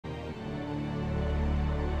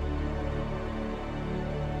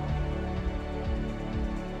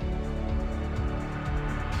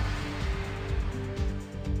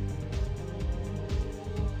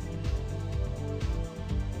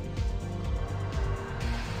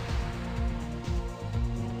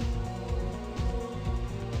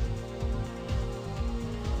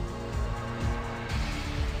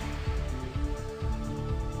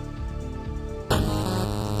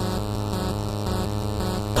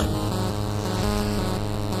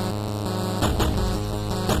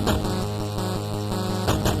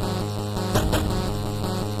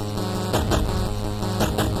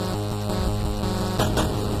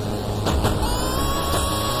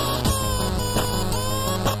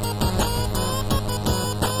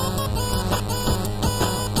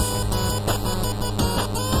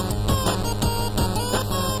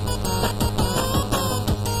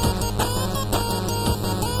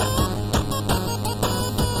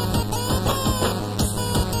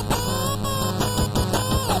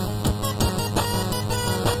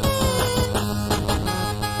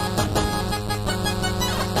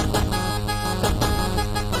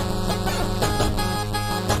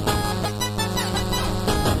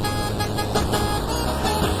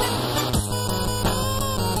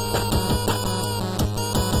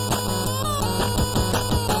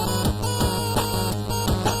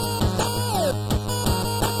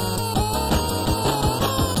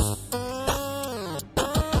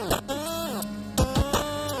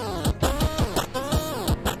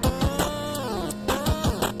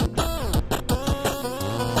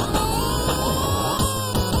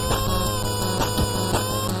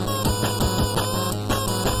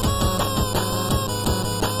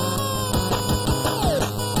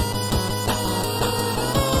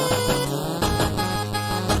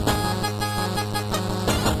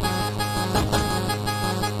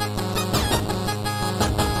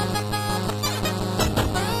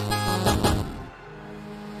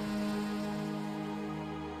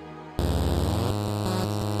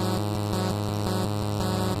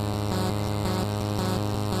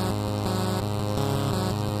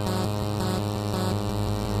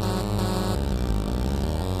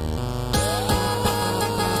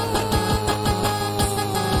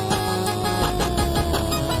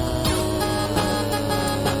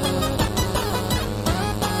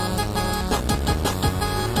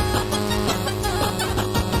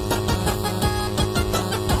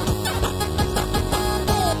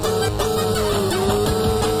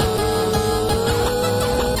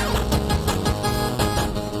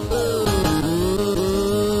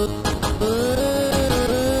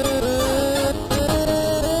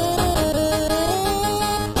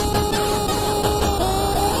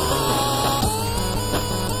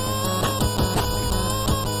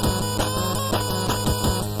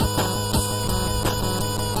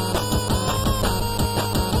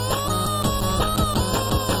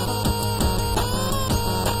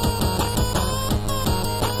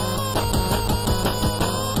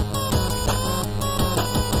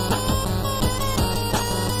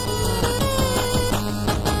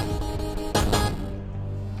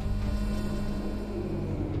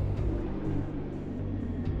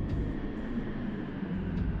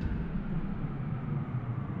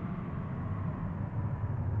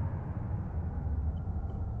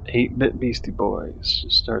8-bit Beastie Boys to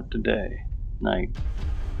start the day, night,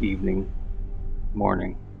 evening,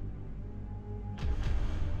 morning.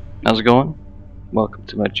 How's it going? Welcome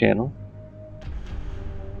to my channel.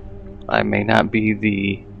 I may not be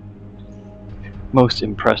the most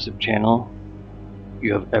impressive channel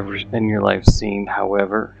you have ever in your life seen,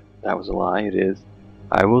 however, that was a lie, it is.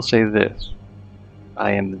 I will say this,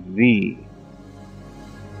 I am the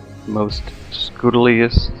most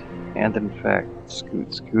scootliest and in fact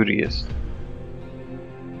scootiest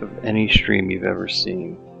of any stream you've ever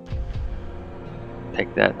seen.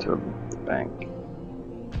 Take that to the bank.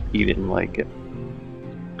 You didn't like it.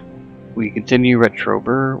 We continue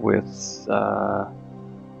Retro-ber with a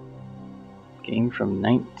game from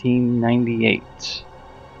 1998.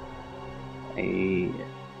 A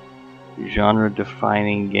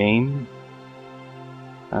genre-defining game.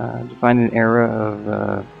 Defined an era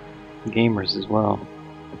of gamers as well.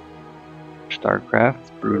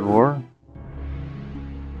 StarCraft, Brood War.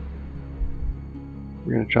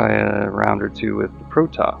 We're going to try a round or two with the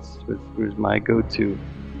Protoss, which was my go-to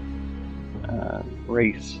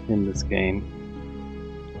race in this game.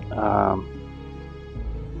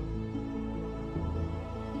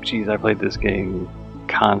 Geez, I played this game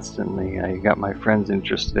constantly. I got my friends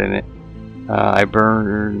interested in it. I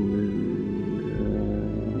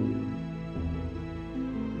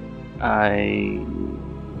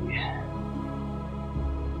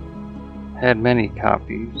had many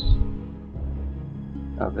copies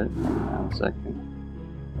of it. Hang on a second.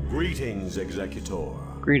 Greetings, Executor.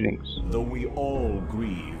 Greetings. Though we all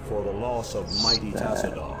grieve for the loss of mighty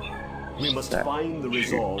Tassadar, we must find the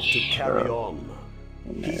resolve to carry on.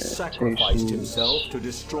 He sacrificed himself to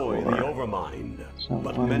destroy the Overmind,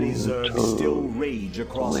 but many Zergs still rage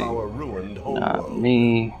across our ruined homeworld. Not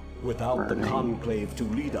me. Without the Conclave to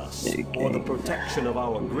lead us, or the protection of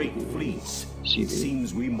our great fleets, it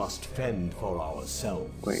seems we must fend for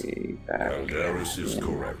ourselves. Way back. Aldaris is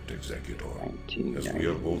correct, Executor. As we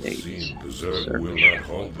have both seen, the Zerg will not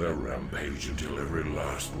halt their rampage until every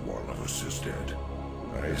last one of us is dead.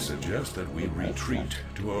 I suggest that we retreat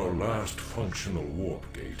to our last functional warp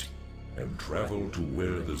gate and travel to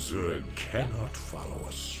where the Zerg cannot follow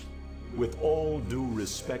us. With all due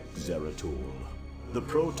respect, Zeratul, the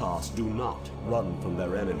Protoss do not run from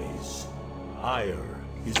their enemies. Ire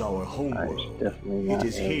is our homeworld. It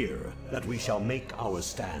is here that we shall make our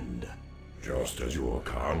stand. Just as your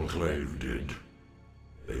Conclave did.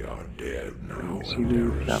 They are dead now,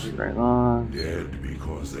 Very long. dead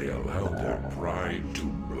because they allowed their pride to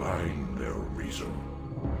blind their reason.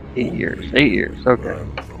 8 years. 8 years. Okay.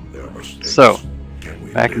 Learn from their mistakes. So, Can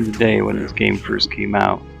we back in the live day from when their this game first came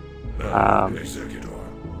out, Now, Executor,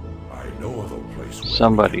 I know of a place where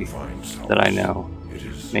somebody we can find solace. that I know It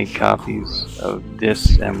is made copies of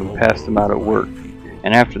discs and we passed them out at work.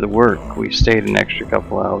 And after the work, we stayed an extra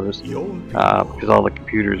couple hours because all the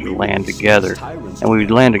computers would land together. And we would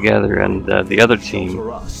land together and the other team,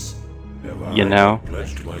 you know,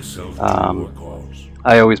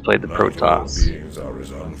 I always played the Protoss.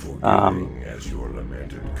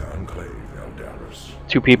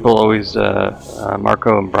 Two people always,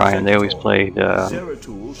 Marco and Brian, they always played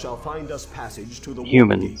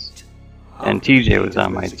humans. And TJ was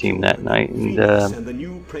on my team that night, and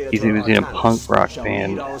he was in a punk rock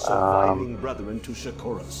band, The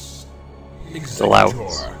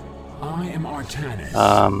Louts.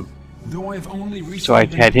 So I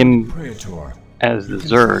had him as the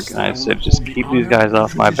Zerg, and I said, just keep these guys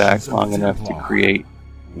off my back long enough to create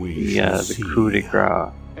the coup de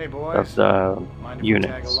grace of the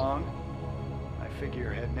units. I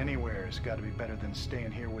figure heading anywhere has got to be better than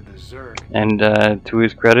staying here with the Zerg. And to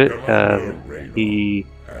his credit, he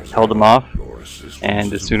held them off,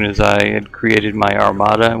 and as soon as I had created my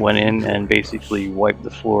armada, went in and basically wiped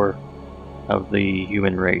the floor of the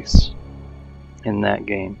human race in that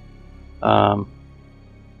game. So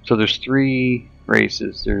there's 3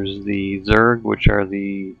 races. There's the Zerg, which are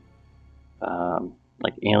the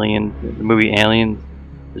like Alien, the movie Aliens.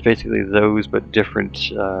 It's basically those, but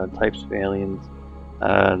different types of aliens.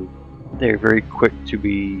 They're very quick to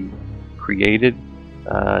be created,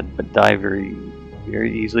 but die very,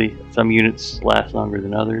 very easily. Some units last longer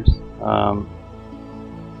than others. No,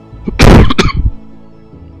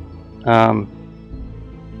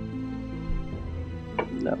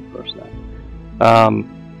 of course not.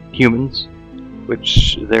 Humans,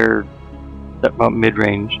 which they're about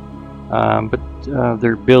mid-range, but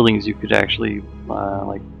they're buildings you could actually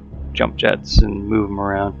like jump jets and move them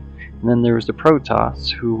around. And then there was the Protoss,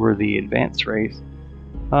 who were the advanced race.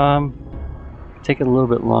 Take it a little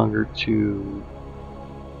bit longer to,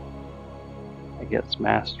 I guess,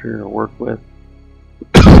 master or work with.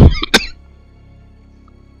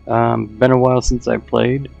 Been a while since I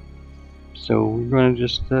played, so we're gonna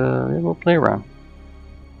just we'll play around,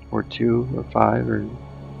 or 2 or 5, or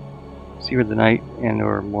see where the night and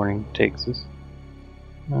or morning takes us.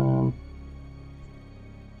 Wow.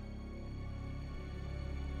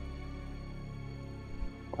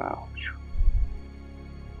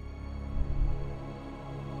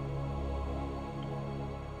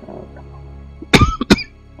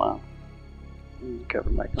 Wow. Cover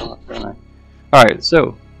my cough, don't I? Alright,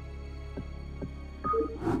 so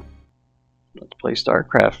let's play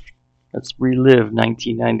StarCraft. Let's relive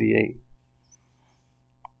 1998.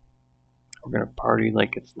 We're gonna party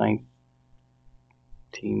like it's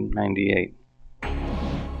 1998.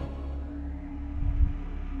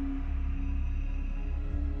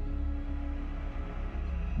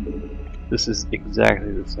 This is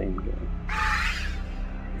exactly the same game.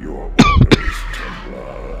 Your orders,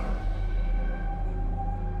 Templar.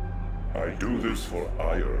 I do this for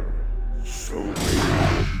ire. So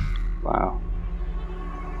wow.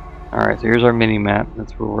 Alright, so here's our mini-map.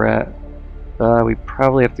 That's where we're at. We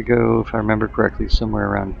probably have to go, if I remember correctly, somewhere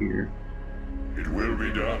around here. it will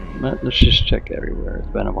be done. Let's just check everywhere. It's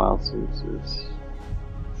been a while since this.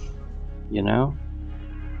 You know?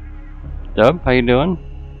 Dub, how you doing?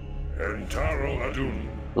 Entaro Adun.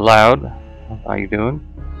 Loud, how you doing?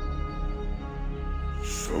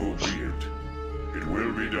 So be it. It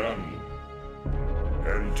will be done.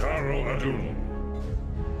 Entaro Adun.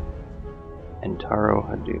 And Taro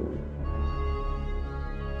Hadou.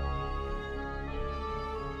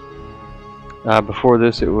 Before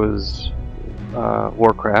this, it was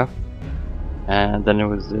Warcraft, and then it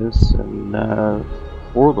was this, and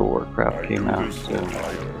World of Warcraft came out. So.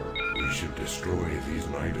 We should destroy these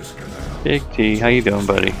Nidus canals. Big T, how you doing,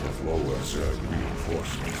 buddy?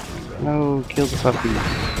 No, kill the puppies.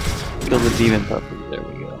 Kill the demon puppies. There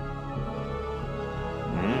we go.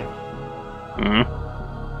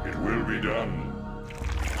 It will be done.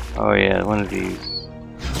 Oh yeah, one of these.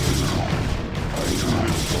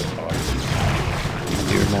 I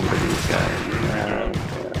do remember these guys.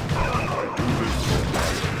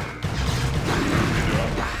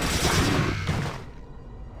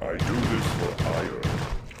 I do this for ire.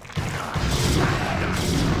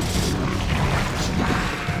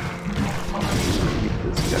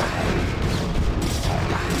 This guy.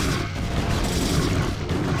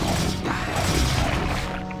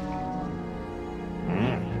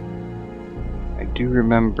 I do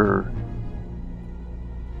remember.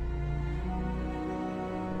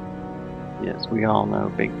 Yes, we all know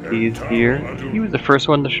Big T is here. He was the first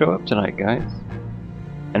one to show up tonight, guys.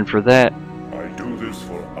 And for that, I do this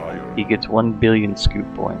for ire. he gets 1 billion scoop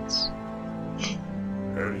points,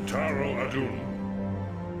 Entaro Adun.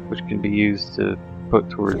 which can be used to put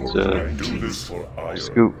towards I do this for ire.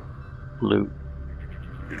 scoop loot.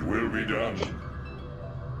 It will be done.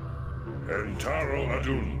 Entaro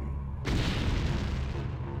Adun.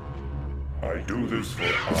 I do this for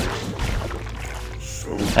ire.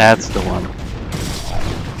 So That's the one.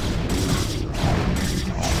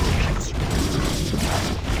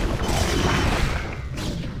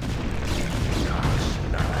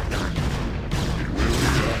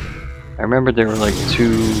 I remember there were like 2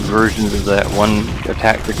 versions of that. One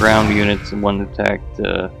attacked the ground units and one attacked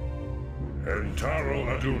Entaro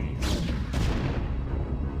Adun.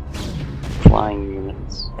 flying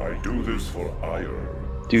units. I do this for ire.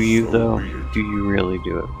 Do you So though? be it. Do you really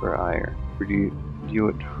do it for ire? Or do you do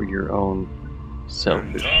it for your own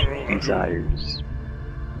selfish desires?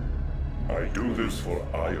 I do this for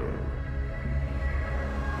ire.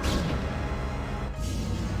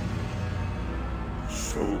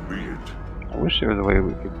 So be it. I wish there was a way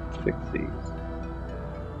we could fix these.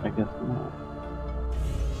 I guess not.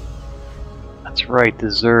 That's right, the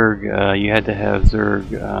Zerg, you had to have Zerg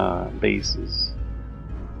bases.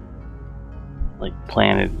 Like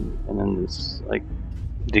planted, and then this, like,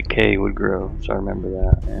 decay would grow, so I remember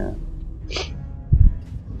that, yeah.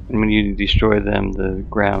 And when you destroy them, the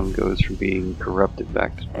ground goes from being corrupted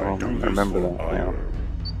back to normal. I remember that now.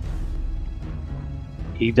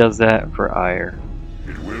 He does that for ire.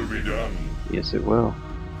 It will be done. Yes, it will.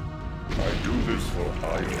 I do this for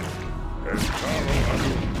ire. Entaro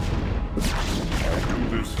Adun. I do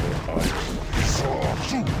this for ire.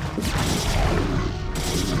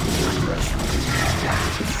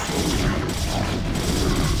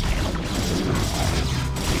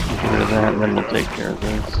 Get rid of that, and then we'll take care of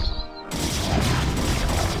this.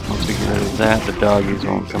 Once we get rid of that, the doggies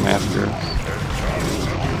won't come after us.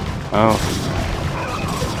 Oh.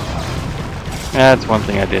 That's one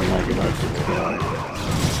thing I didn't like about this game.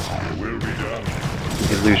 You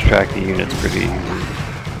can lose track of units pretty easily.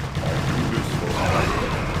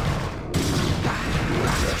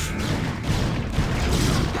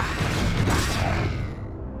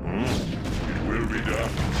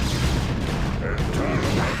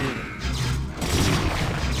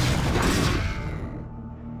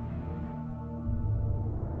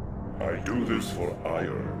 do this for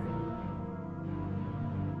ire.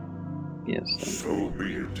 Yes. So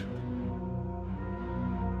be it.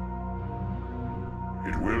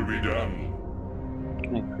 It will be done.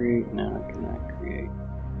 Can I create? No, I cannot create.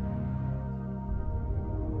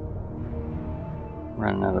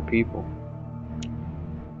 Running out of people.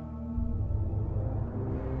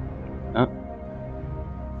 Oh.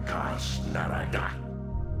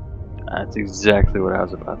 That's exactly what I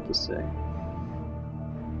was about to say.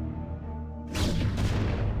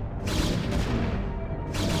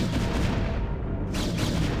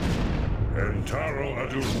 Entaro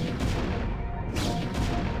Adun.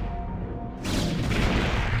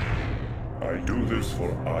 I do this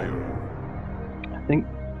for ire. I think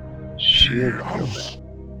shield go back.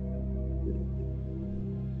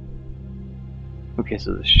 Okay,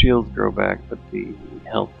 so the shields grow back, but the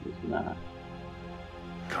health is not.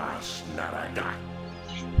 I'm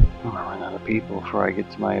gonna run out of people before I get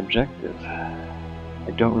to my objective.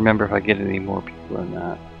 I don't remember if I get any more people or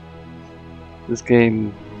not. This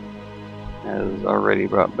game has already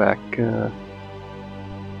brought back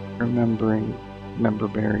member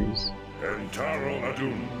berries. Entaro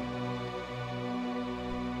Adun.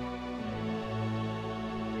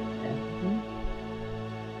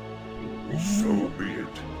 So be it.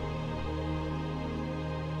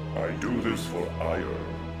 I do this for ire.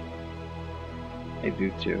 I do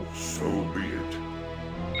too. So be it.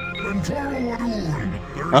 Entaro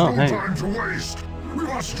Adun! There is Oh, no hey. time to waste! We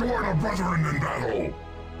must join our brethren in battle!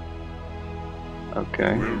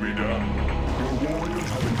 Okay. Will be done. Your warriors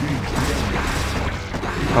have engaged the enemy.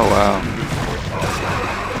 Oh wow.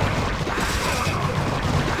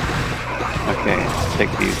 Okay, let's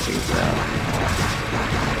take these things down.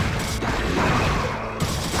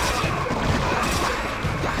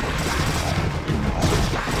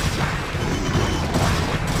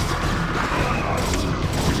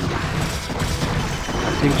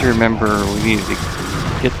 I seem to remember we needed to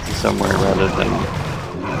get to somewhere rather than.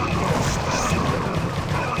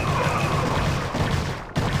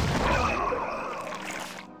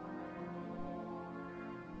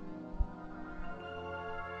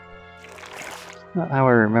 Not how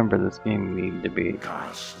I remember this game needed to be.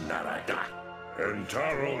 Entaro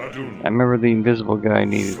Adun. I remember the invisible guy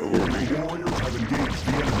needed to. Your warriors have engaged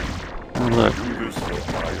the enemy. Oh look, Do this for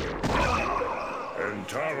ire.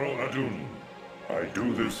 Entaro Adun. I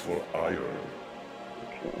do this for ire.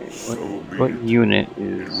 okay, So be what it. unit It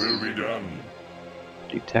is will be done.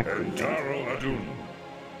 detecting me? Entaro Adun.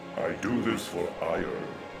 I do this for ire.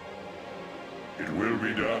 It will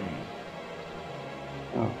be done.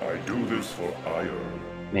 Oh, I do this for ire.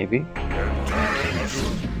 maybe? Entaro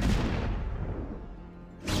Adun.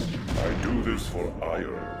 I do this for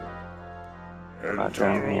ire. Not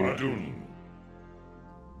down here. Entaro Adun.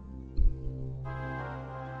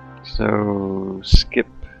 So skip.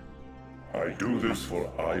 I do this for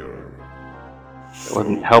ire. It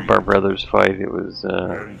wasn't help our brothers fight. It was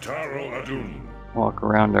Entaro Adun. walk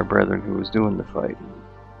around our brethren who was doing the fighting.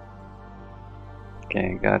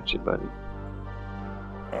 Okay, gotcha, buddy.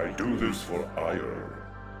 I do this for ire.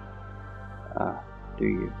 Ah, do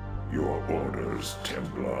you? Your orders,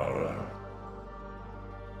 Templar.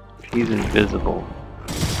 He's invisible. I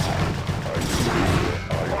do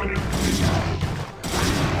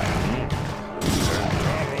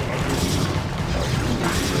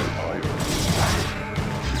this for ire.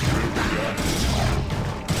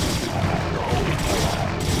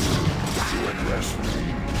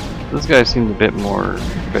 This guy seems a bit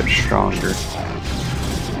stronger.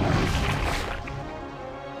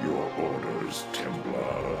 Your orders,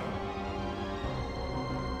 Templar.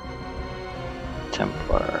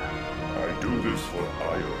 Templar. I do this for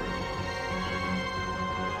ire.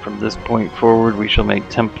 From this point forward, we shall make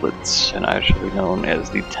templates, and I shall be known as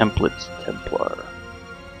the Template Templar,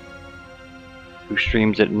 who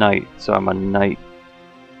streams at night. So I'm a night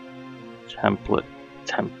Template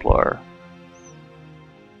Templar.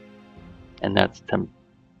 And that's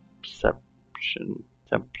Tempception.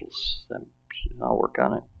 I'll work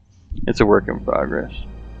on it. It's a work in progress.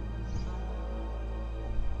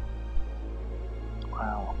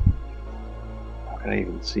 Wow. How can I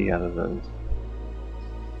even see out of those?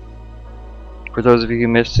 For those of you who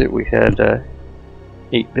missed it, we had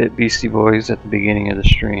 8-bit Beastie Boys at the beginning of the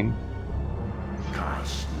stream.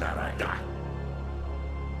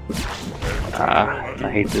 I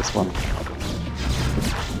hate this one.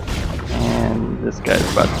 And this guy's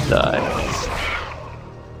about to die.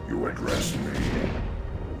 You address me.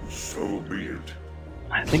 So be it.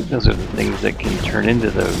 I think those are the things that can turn into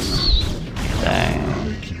those. Dang.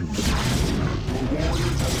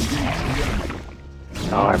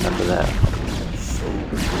 Oh, I remember that.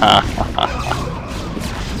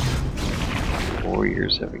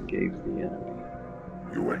 Warriors have engaged the enemy.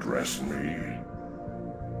 You address me.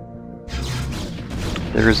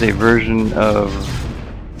 There is a version of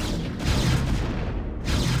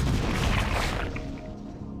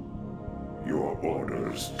Your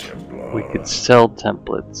orders, Templar. we could sell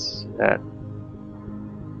templates at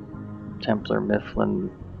Templar Mifflin.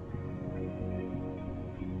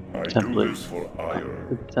 I do Template. this for ire.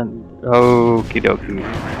 Okie dokie.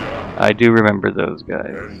 I do remember those guys.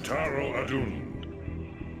 Entaro Adun.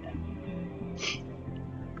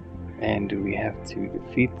 And do we have to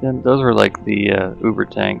defeat them? Those were like the Uber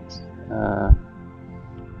tanks.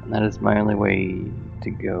 And that is my only way to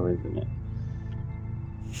go, isn't it?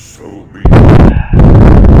 So be it.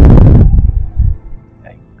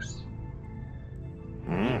 Yikes.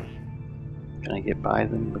 Can I get by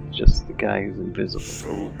them with just the guy who's invisible?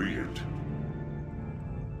 So be it.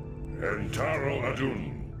 Entaro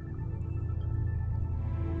Adun.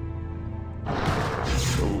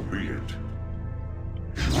 So be it.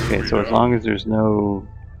 Okay, so as long as there's no...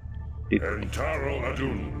 Entaro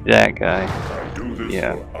Adun. that guy. I do this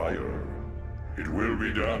Yeah. for ire. It will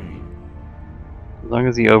be done. As long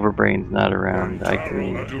as the Overbrain's not around, I Entaro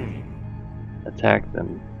can Adun. attack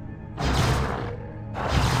them.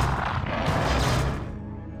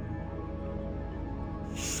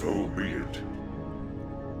 So be it.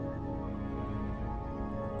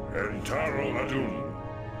 Entaro Adun.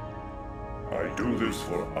 I do this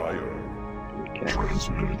for ire. Okay.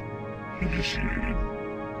 Transmit. Initiated.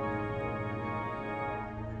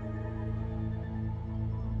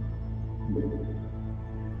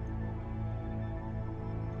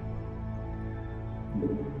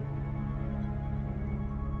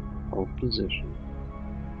 Hold position.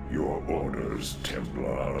 Your orders,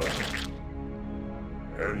 Templar.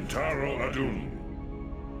 Entaro Adun.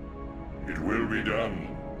 It will be done.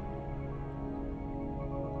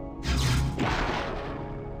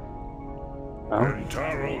 Oh,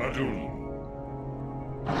 Entaro Adun.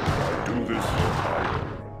 I do this for ire.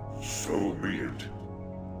 So be it.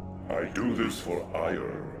 I do this for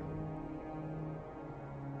ire.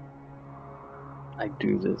 I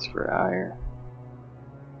do this for ire.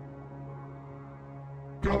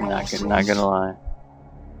 Not gonna lie.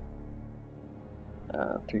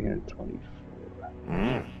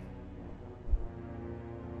 324.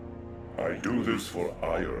 I do this for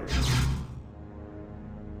ire.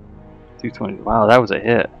 220. Wow, that was a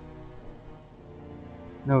hit.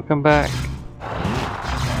 No, come back.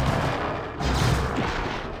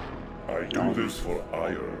 I do this for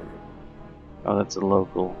ire. Oh, that's a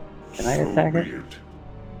local. Can I So attack be it?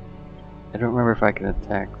 I don't remember if I can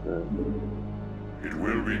attack the... It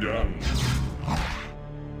will be done.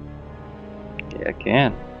 Yeah, I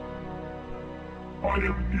can. I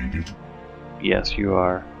am needed. Yes, you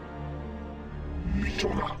are.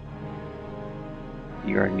 Mitora.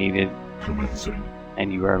 You are needed, Commencing.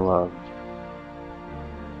 and you are loved.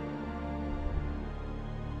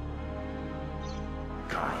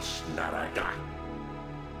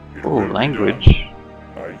 It Oh, will be language. done.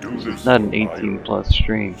 I do this It's not an for 18 ire. plus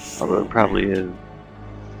stream, although it probably is.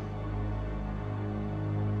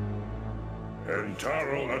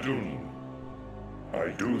 Entaro Adun. I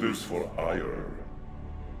do this for ire.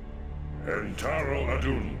 Entaro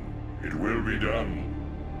Adun. It will be done.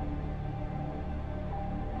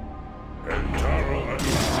 Entaro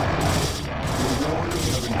Adun. The warriors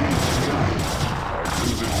have engaged the enemy. I do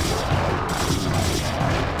this for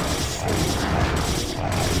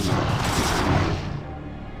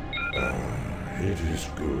It is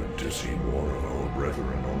good to see more of our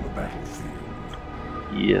brethren on the battlefield.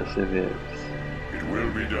 Yes, it is. It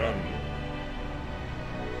will be done.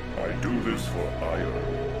 I do this for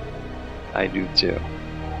ire. I do too.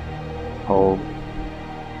 Hold.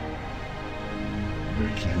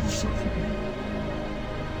 Make use of me.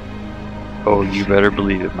 Oh, you better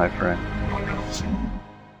believe it, my friend. Announcing.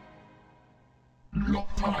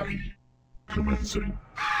 Lokpai. Commencing.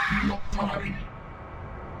 Lokpai.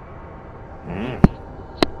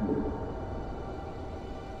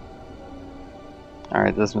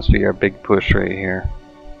 Alright, this must be our big push right here.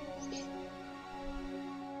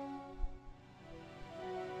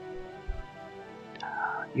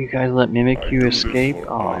 You guys let Mimikyu escape?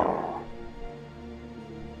 Oh.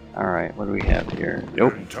 Alright, what do we have here?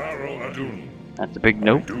 Nope. Entaro Adun. That's a big I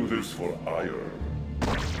nope. do this for ire.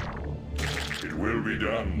 It will be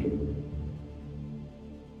done.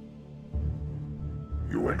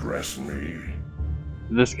 You address me.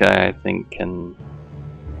 This guy, I think, can...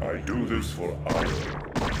 I do this for ire.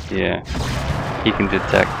 Yeah. He can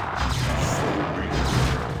detect. So be it.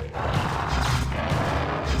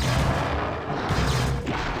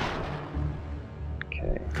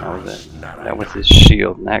 that was his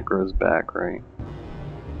shield, and that grows back, right?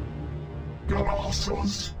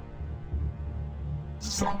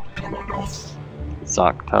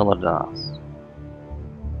 Zoktalados.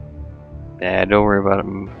 Yeah, don't worry about it,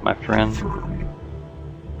 my friend.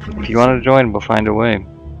 If you want to join, we'll find a way.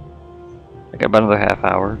 I got about another half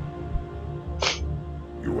hour.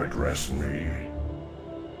 You address me.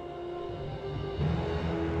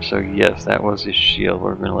 So yes, that was his shield.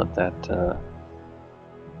 We're gonna let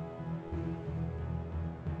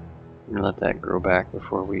that grow back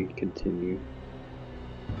before we continue.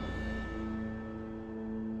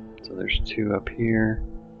 So there's 2 up here.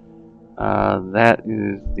 That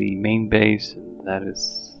is the main base, and that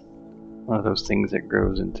is one of those things that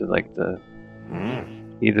grows into like the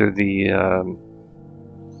either the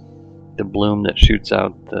bloom that shoots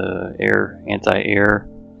out the anti-air,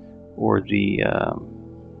 or the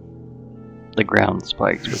ground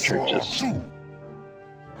spikes, which are just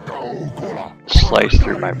slice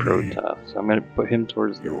through my Protoss. So I'm going to put him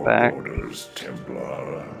towards the back.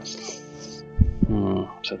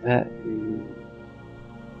 So that is...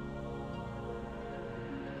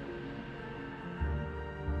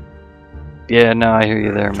 Yeah, no, I hear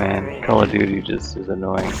you there, man. Call of Duty just is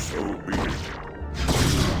annoying.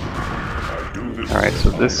 Alright, so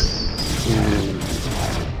this is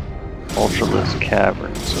Ultralisk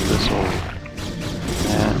Cavern, so this will...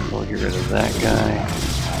 And we'll get rid of that guy.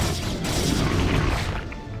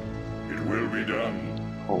 It will be done.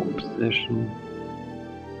 Hold position.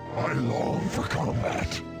 I long for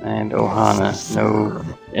combat. And Ohana, no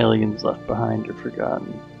aliens left behind or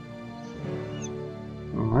forgotten.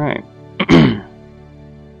 Alright.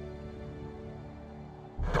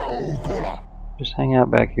 Just hang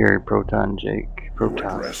out back here, Protoss Jake.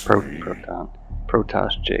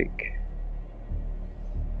 Protoss Jake.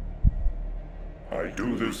 I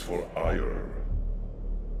do this for ire.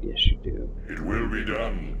 Yes, you do. It will be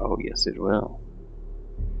done. Oh, yes, it will.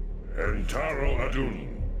 Entaro Adun.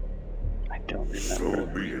 I don't remember. So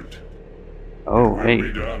be it. Oh, It hey, will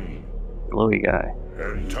be done. glowy guy.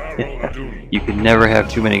 Entaro Adun. You can never have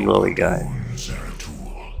too many glowy guys.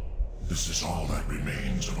 Zeratul. This is all that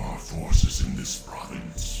remains of our forces in this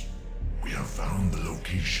province. We have found the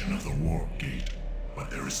location of the warp gate, but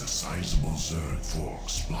there is a sizable Zerg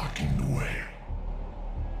force blocking the way.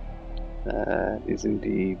 That is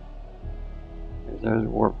indeed. There's a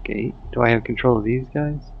warp gate. Do I have control of these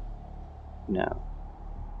guys? No.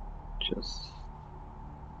 Just.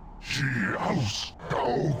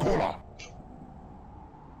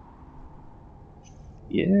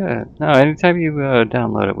 Yeah. No, anytime you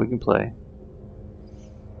download it, we can play.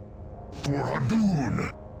 For Adun,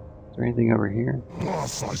 Is there anything over here?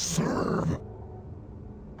 thus I serve.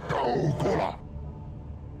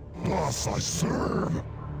 Thus I serve.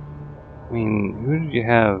 I mean, who did you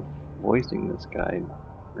have voicing this guy?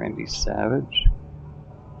 Randy Savage?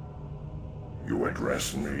 You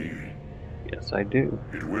address me. Yes, I do.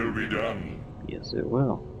 It will be done. Yes, it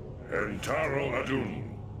will. Entaro Adun.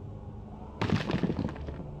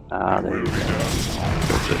 Ah, there Will you be go. done.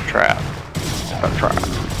 It's a trap. A trap. I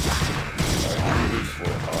do this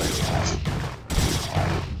for ire.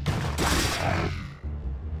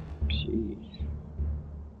 Jeez.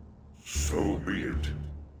 So be it.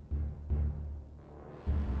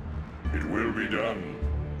 It will be done.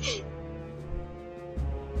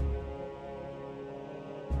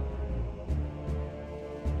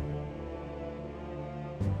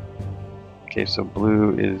 Okay, so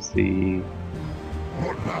blue is the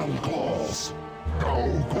What man calls?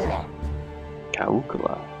 Kaukula.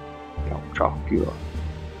 Kaukula. Chocula.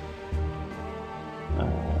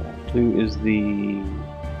 Blue is the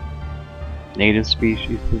native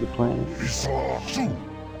species to the planet. Isatu.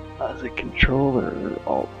 As a controller or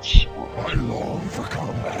alt? I long for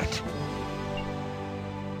combat.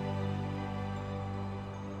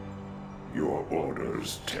 Your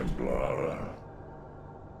orders, Templar.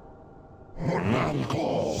 What man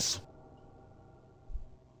calls?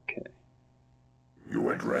 Okay. You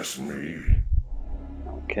address me.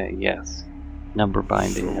 Okay, yes. Number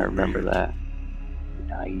binding, I remember that.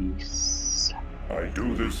 Nice. I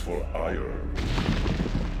do this for ire.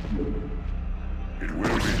 It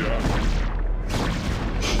will be done.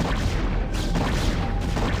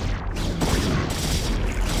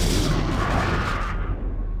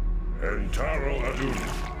 Entaro Adun.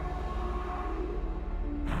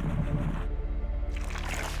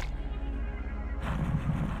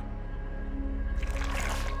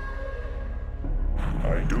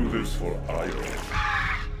 I do this for ire.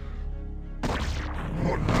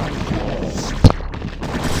 What man calls?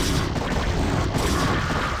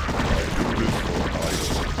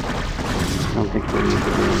 I don't think we we need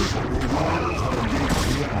to do.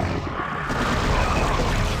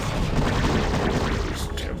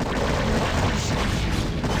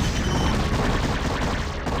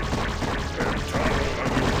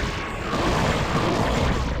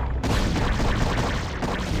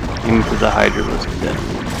 Into the Hydralisk then.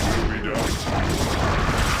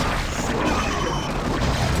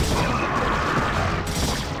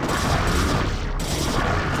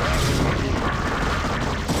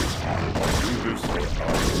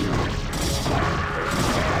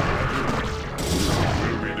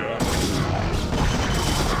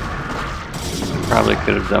 Probably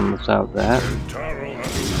could have done without that.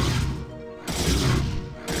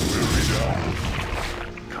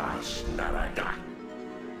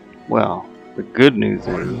 Well, the good news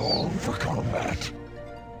is for combat.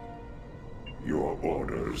 Your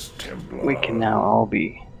orders, Templar. We can now all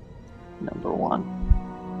be number 1.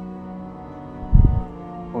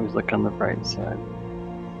 Always look on the bright side.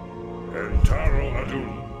 Entaro Adun.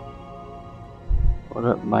 What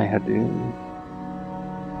up, my Hadun?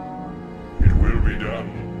 It will be done.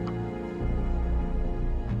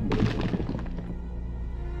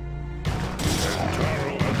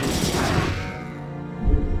 Entaro Adun.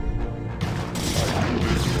 I do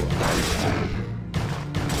this for Iceland.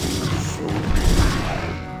 So be it.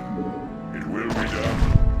 It will be done.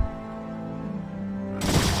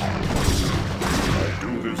 I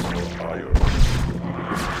do this for Ire.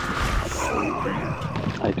 So be it.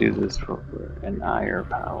 I do this for an ire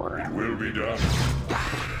power. It will be done.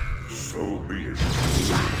 So be it.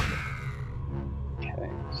 Okay,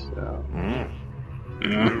 so. It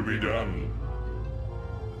will be done.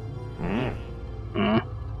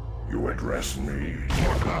 You address me.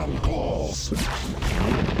 Battle calls.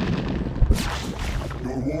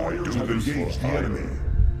 Your warriors have engaged the enemy.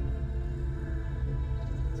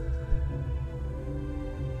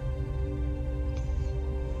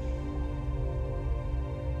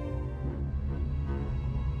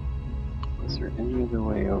 Is there any other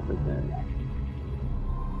way over there?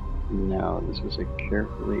 No, this was a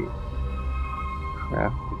carefully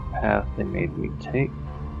crafted path they made me take.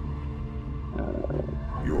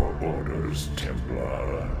 Your orders,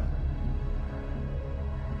 Templar.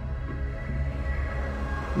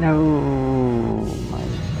 No, my.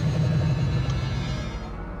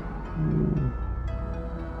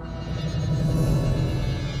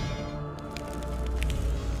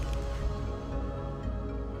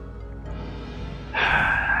 I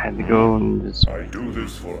had to go and just I do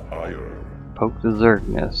this for Ire. poke the Zerg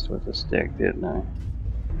nest with a stick, didn't I?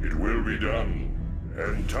 It will be done.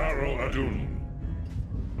 Entaro Adun.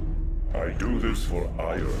 I do this for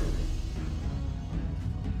Ire.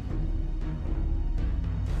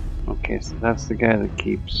 Okay, so that's the guy that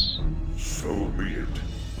keeps. So be it.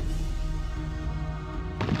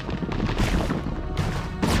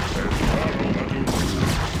 Entaro Adun.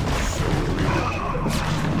 So be it.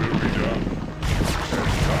 Will be done.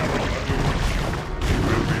 Entaro Adun. It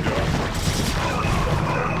will be done.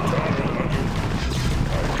 Entaro Adun.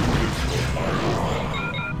 I do this for Ire.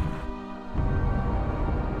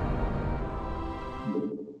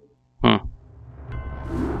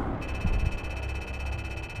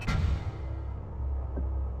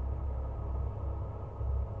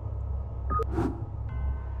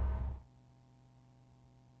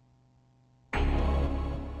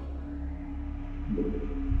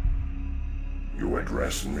 You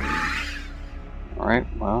address me. Alright,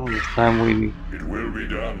 well, this time It will be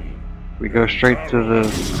done. we go straight to the.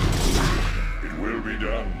 It will be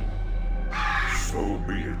done. So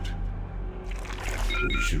be it.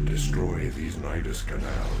 We should destroy these Nidus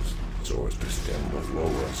canals so as to stem the flow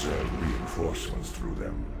of Zerg reinforcements through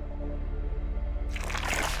them.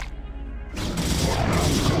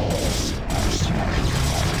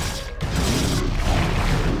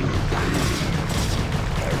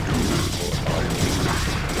 I do this for Iron.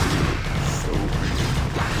 So be it.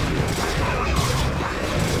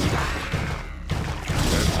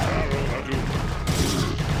 Entaro Adun.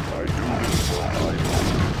 I do this for Iron.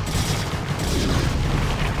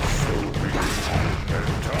 So be it.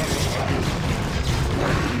 Entaro Adun.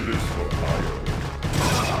 I do this for Iron.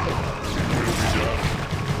 It will be done.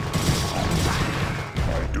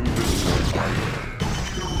 I do this for Iron.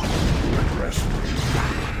 You address me.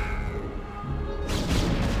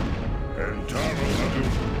 Entaro Adun.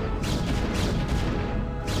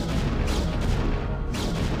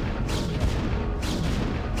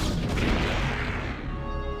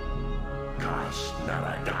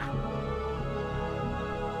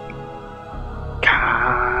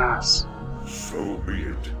 Kas! So be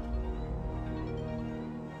it.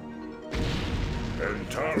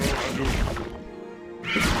 Entaro Adun.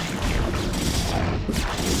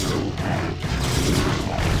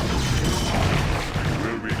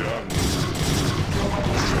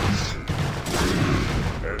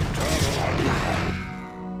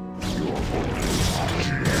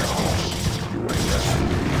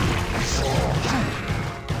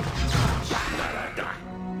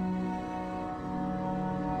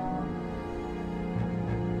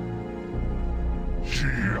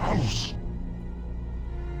 close.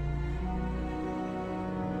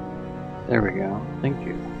 There we go. Thank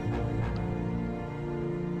you.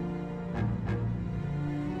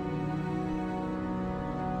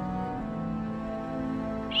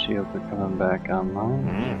 Shields are coming back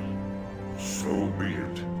online. So be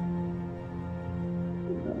it.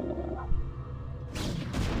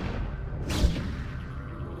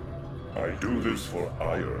 I do this for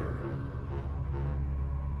ire.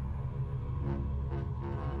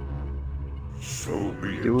 So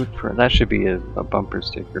be it. Do it for that. Should be a bumper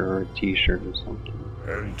sticker or a T-shirt or something.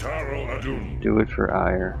 Entaro Adun. Do it for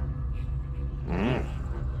ire.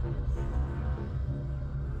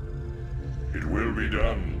 It will be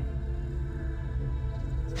done.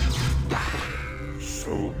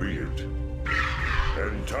 So be it.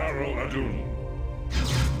 Entaro Adun.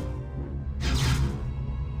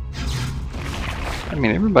 I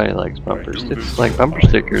mean, everybody likes bumpers. It's like bumper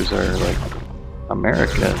stickers are like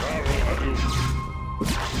America.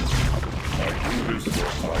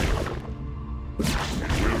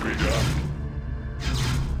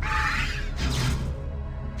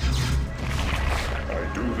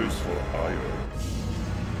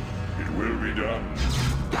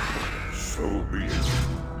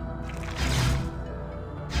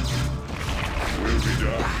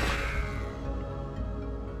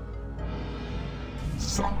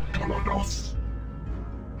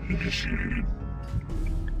 Initiated.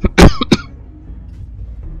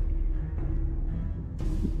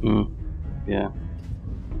 Yeah.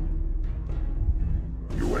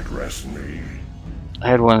 You address me. I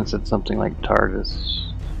had one that said something like TARDIS.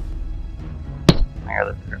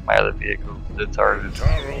 My other vehicle, the TARDIS.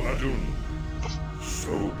 Entaro Adun.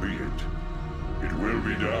 So be it. It will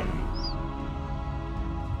be done.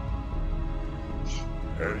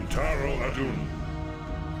 Entaro Adun.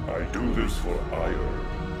 I do this for ire.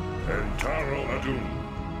 Entaro Adun.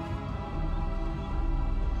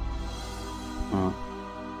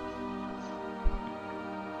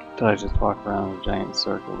 Did I just walk around a giant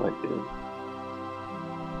circle like this?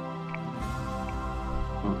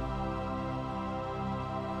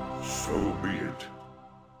 So be it.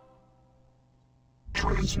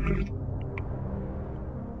 Transmitted.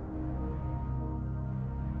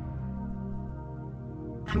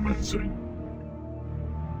 Commencing.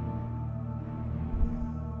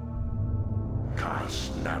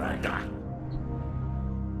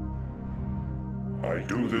 I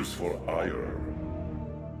do this for ire.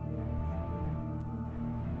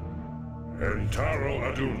 Entaro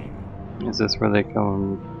Adun. Is this where they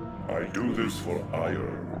come? I do this for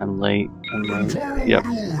ire. I'm late. Entaro Yep.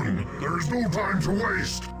 Adun! There is no time to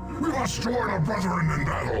waste! We must join our brethren in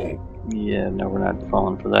battle! Yeah, no, we're not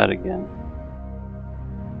falling for that again.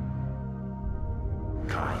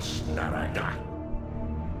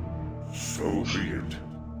 So be it.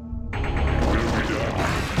 It will be done.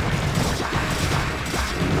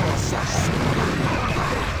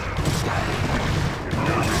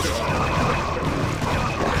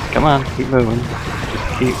 Come on, keep moving.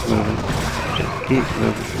 Just keep moving. Just keep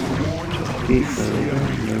moving. Just keep moving.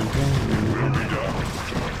 Just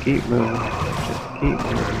keep moving. Just keep moving. Keep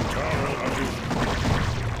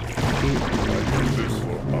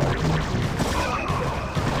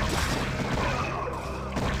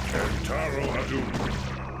Entaro Adun.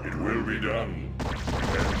 It will be done.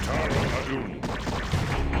 Entaro Adun.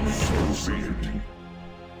 So be it.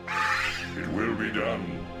 It will be done.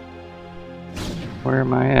 Where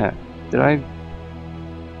am I at? Did I?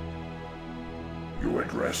 You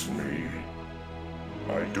address me.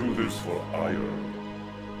 I do this for ire.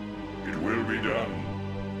 It will be done.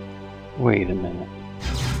 Wait a minute.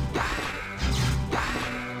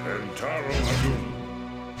 Entaro Adun.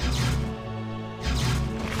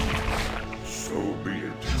 So be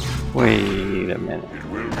it. Wait a minute. It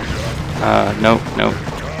will be done. Nope.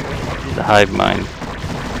 The hive mind.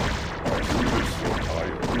 I do this for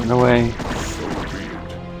ire. Run away. So be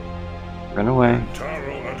it. Run away.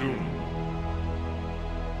 Entaro Adun.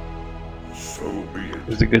 So be it. It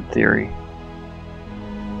was a good theory.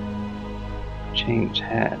 Change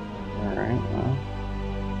hat. Alright, well.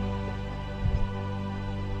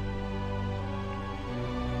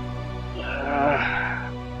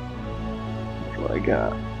 What do I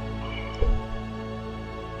got?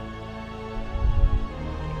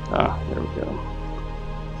 Ah, there we go.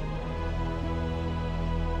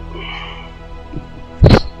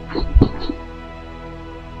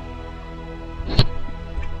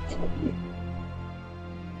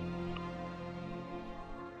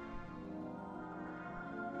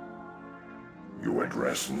 You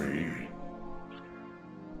address me.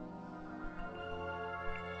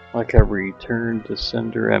 Like a return to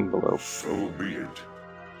sender envelope. So be it.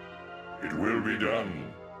 It will be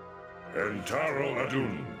done. Entaro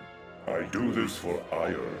Adun. I do this for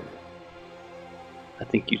ire. I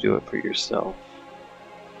think you do it for yourself.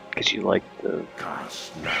 Because you like the...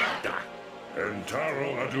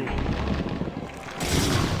 Entaro Adun.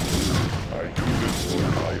 I do this for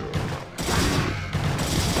ire.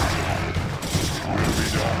 Will be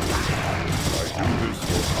done. I do this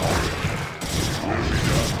for ire. Will be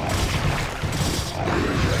done.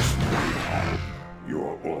 Yes,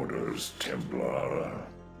 your orders, Templar.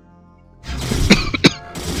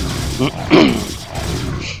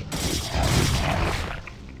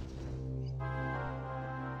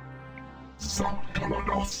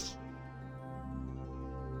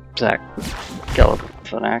 Zach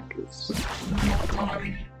Galifianakis.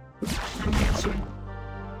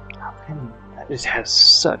 How can that just has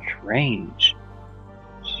such range?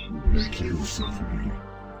 Jeez.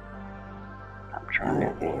 I'm trying.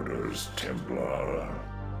 Your orders, Templar.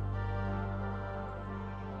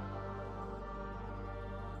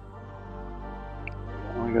 I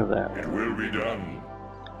want to go that way. It will be done.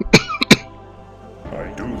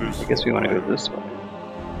 I do this. I guess we want to go this way.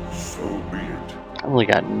 So be it. I've only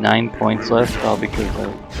got 9 points left, all because I...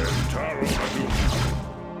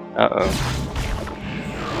 Uh-oh.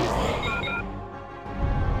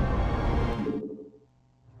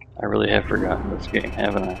 I really have forgotten this game,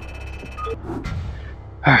 haven't I?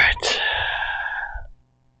 Alright.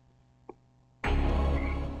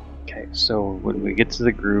 Okay, so when we get to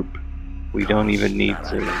the group, we don't even need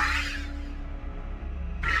to...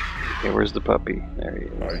 Okay, where's the puppy? There he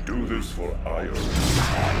is. I do this for ire.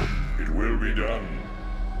 It will be done.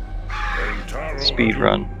 Speed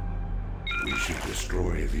run. We should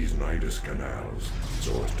destroy these Nidus canals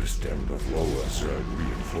so as to stem the flow of Zerg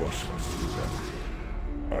reinforcements through them.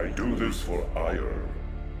 I do this for ire.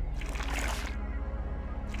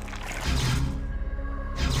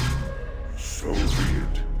 So be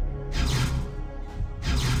it.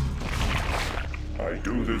 I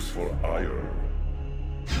do this for ire.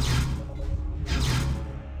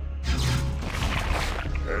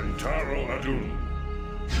 Entaro Adun.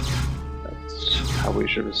 That's how we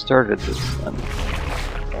should have started this then.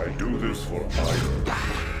 I do this for ire.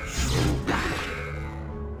 So be it.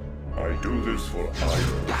 I do this for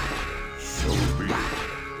ire. So be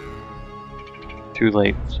it. Too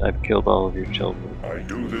late. I've killed all of your children. I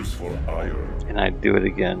do this for ire. And I'd do it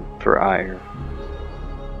again for ire.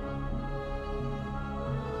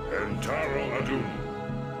 Entaro Adun.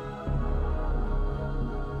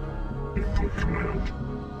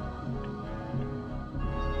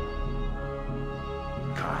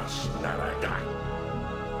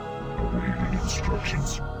 Awaiting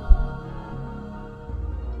instructions.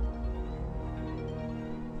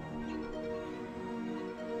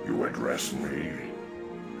 You address me.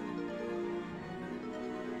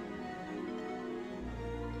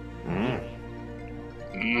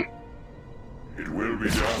 It will be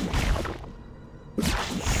done.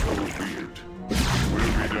 So be it. It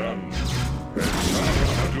will be done. Entaro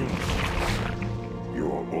Adun.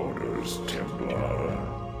 Your orders, Templar.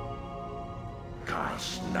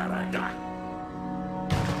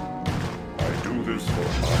 I do this for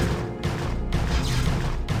ire.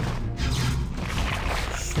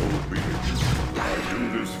 So be it. I do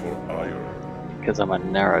this for ire. Because I'm a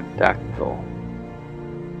Pterodactyl.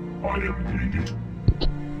 I am needed.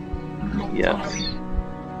 Yes.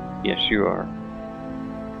 Yes, you are.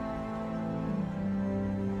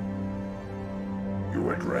 You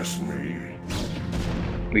address me.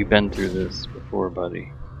 We've been through this before,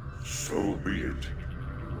 buddy. So be it.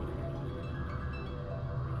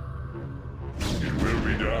 It will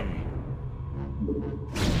be done.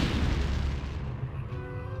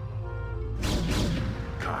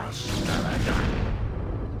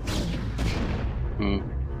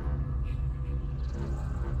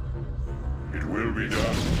 It will be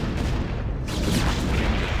done.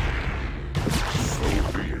 So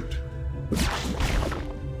be it.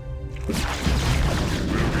 It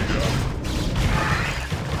will be done.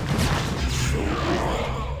 So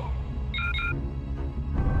be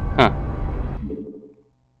it. Huh.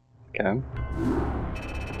 Okay.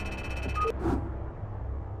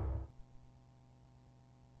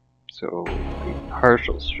 So,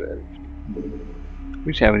 partial strategy.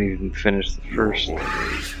 We haven't even finished the first.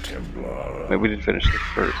 Orders, Templar. Wait, we did finish the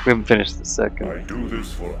first. We haven't finished the second. I do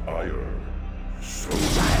this for ire. So be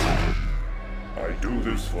it. I do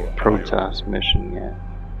this for Protoss mission, yeah.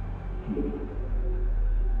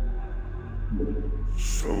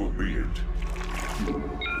 So be it.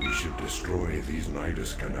 We should destroy these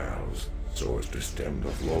Nidus canals so as to stem the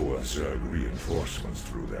flow of Zerg reinforcements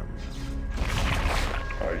through them.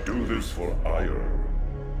 I do this for ire.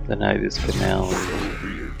 The Nidus Canal So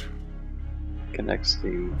be it. connects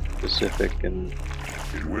the Pacific and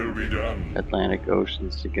It will be done. Atlantic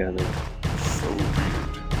Oceans together. So be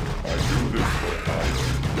it. I do this for hire.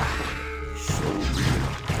 So be it.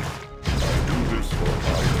 I do this for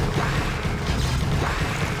hire.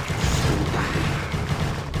 So be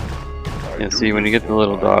it. Yeah, see, when you get the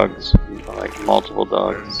little dogs, like multiple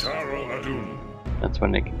dogs, Entaro Adun. that's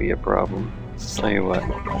when it can be a problem. Tell you what,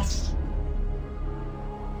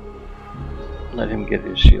 let him get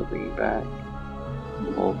his shielding back.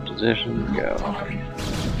 Hold position, go.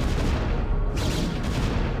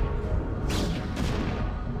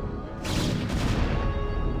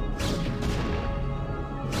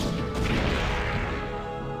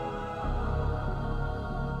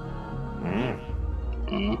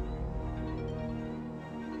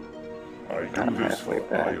 I do this for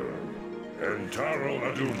hire. Entaro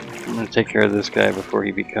Adun. I'm gonna take care of this guy before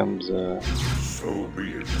he becomes So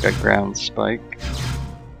be it. got ground spike.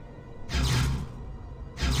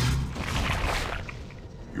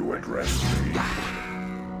 You address me.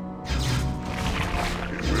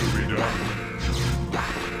 It will be done.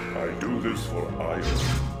 I do this for hire.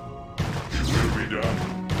 It will be done.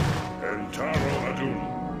 Entaro Adun.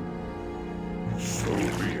 So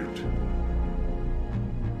be it.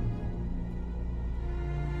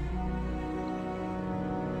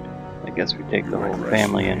 I guess we take the whole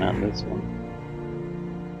family in on this one.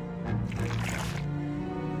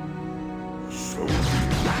 So be it. I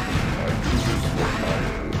do this for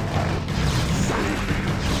hire. So be it.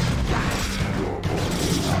 Your boy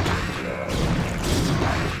is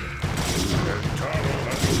Entaro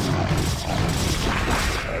Adun.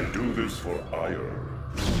 I do this for hire.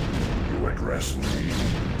 You address me.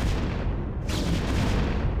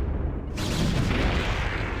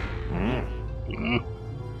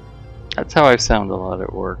 That's how I sound a lot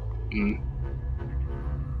at work.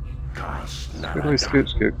 Scoot,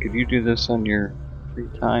 Scoot, could you do this on your free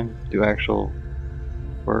time? Do actual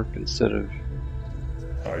work instead of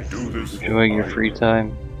I do this for enjoying your hire. free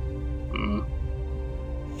time?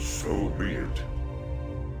 So be it.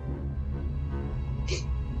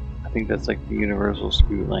 I think that's like the universal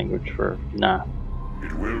Scoot language for nah.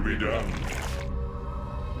 It will be done.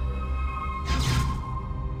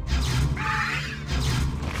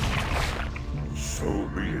 So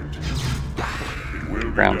be it. It will be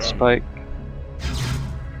Ground done. spike.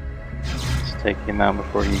 Let's take him out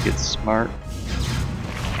before he gets smart.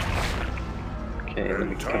 Okay, then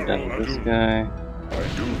we can come down to this guy.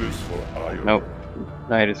 I do this for hire. Nope.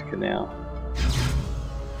 Nidus Canal.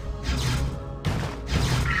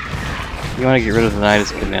 You want to get rid of the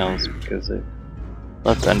Nidus Canals because they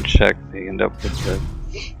left unchecked, they end up with the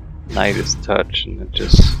Nidus touch and it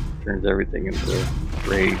just turns everything into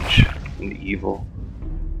rage and evil.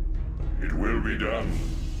 It will be done.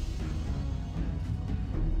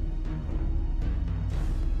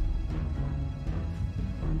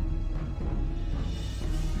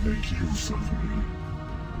 Make use of me.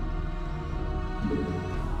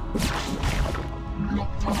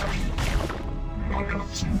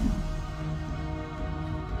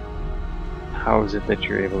 How is it that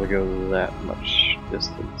you're able to go that much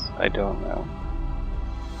distance? I don't know.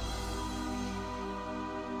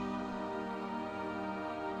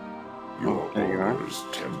 Your There you are. orders,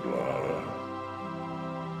 Templar.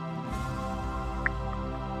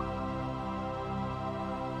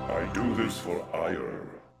 I do this for hire.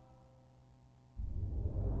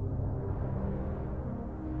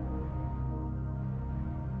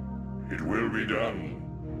 It will be done.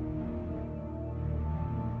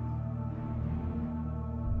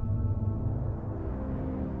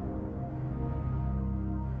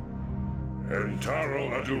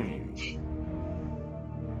 Entaro Adun.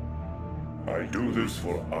 I do this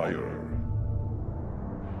for hire.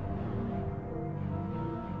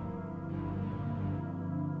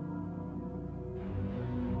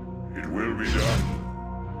 It will be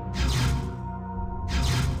done.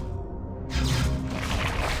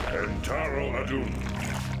 Entaro Adun.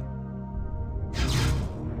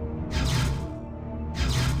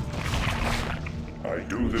 I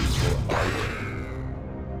do this for hire.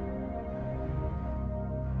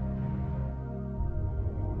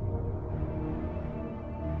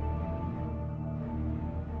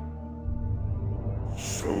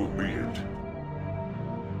 So be it.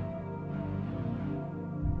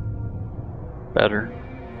 Better.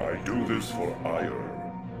 I do this for hire.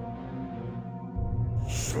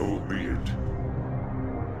 So be it.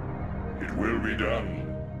 It will be done.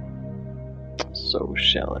 So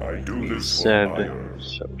shall it I do be this for said, hire.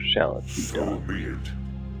 so shall it be So done. be it.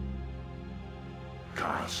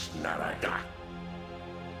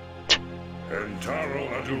 Entaro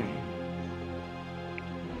Adun.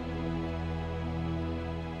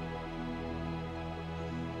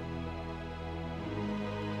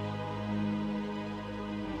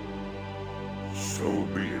 So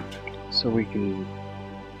be it. So we can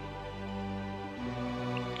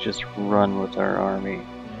just run with our army.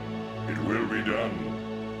 It will be done.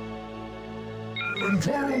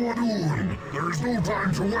 Entaro Adun! There is no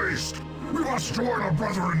time to waste! We must join our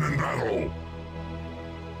brethren in battle!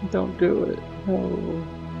 Don't do it. No.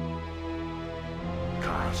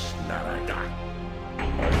 Kas Naraga. I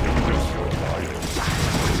notice your fire.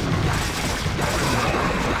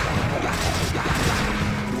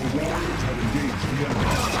 Your warriors have engaged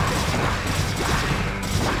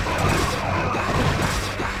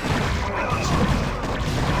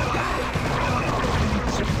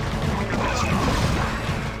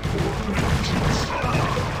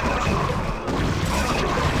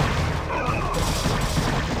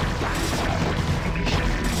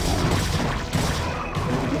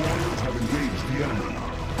the enemy.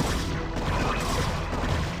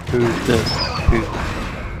 Who's this?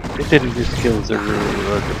 It didn't just kill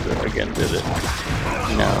Zuru again, did it?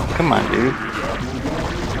 No. Come on, dude.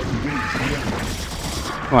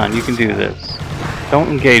 Come on, you can do this. Don't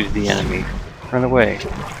engage the enemy. Run away.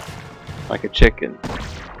 Like a chicken.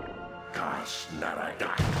 Kas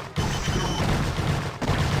Naraga.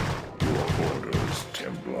 Your orders,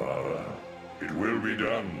 Templar. It will be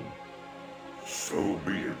done. So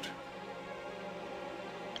be it.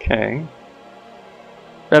 Okay.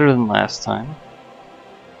 Better than last time.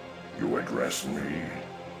 You address me.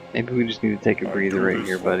 Maybe we just need to take a breather right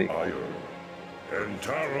here, buddy.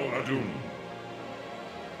 Entaro Adun.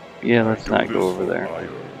 Yeah, let's not go over there.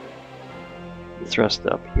 Let's rest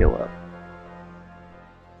up, heal up.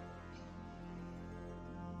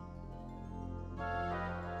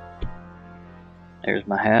 There's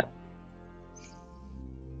my hat.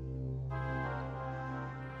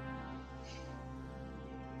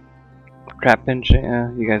 Trap bench,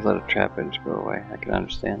 yeah, you guys let a trap bench go away. I can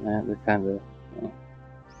understand that. They're kind of.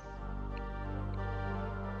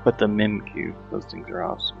 But the Mim cube, those things are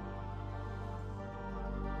awesome.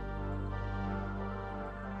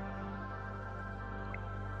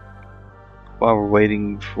 While we're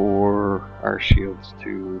waiting for our shields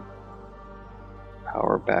to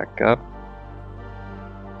power back up,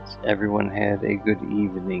 everyone had a good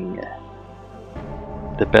evening.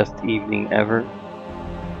 The best evening ever.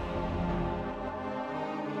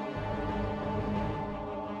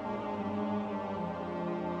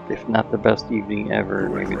 If not the best evening ever,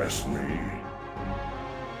 maybe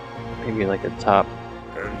like a top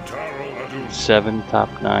 7, top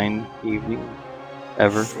 9 evening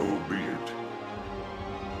ever. So be it.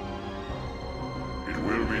 It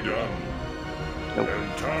will be done. Nope.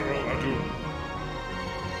 Entaro Adun.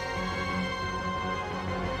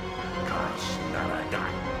 Kas Naraga.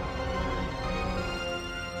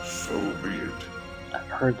 So be it. I've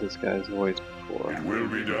heard this guy's voice before. It will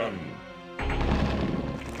be done.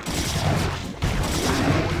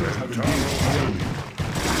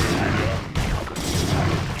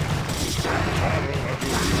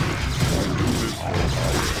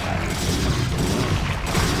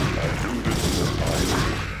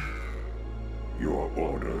 Your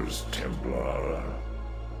orders, Templar.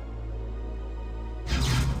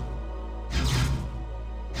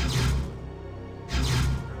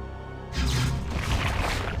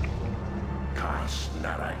 Kas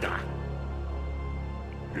Naraga.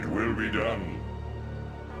 It will be done.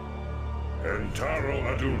 Entaro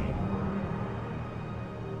Adun.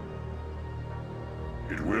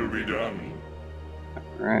 It will be done.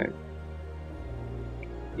 Alright.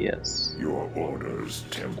 Yes. Your orders,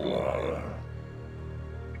 Templar.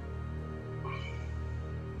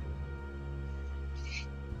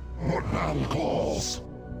 What battle calls?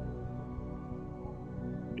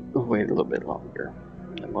 We'll wait a little bit longer,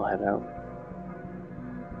 and we'll head out.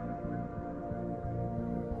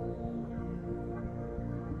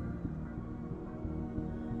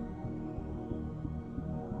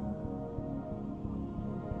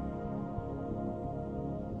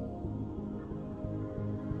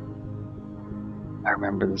 I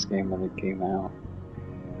remember this game when it came out.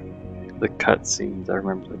 The cutscenes, I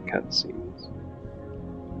remember the cutscenes.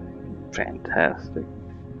 Fantastic.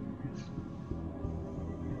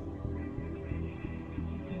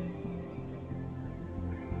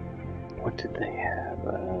 What did they have?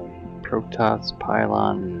 Protoss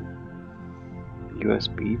pylon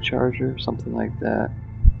USB charger, something like that.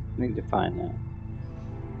 I need to find that.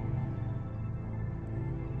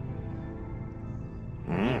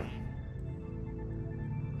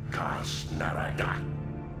 Kas Naraga.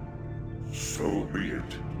 So be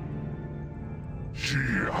it. She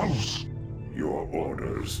house. Your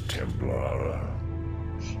orders, Templar.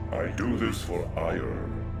 I do this for ire.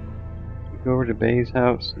 Go over to Bay's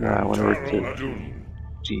house? No, I went over to Adun.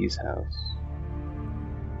 G's house.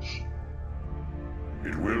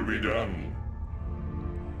 It will be done.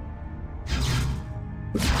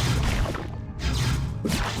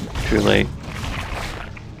 Too late.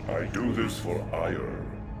 I do this for ire.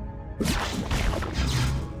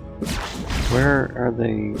 Where are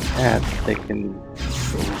they at? They can.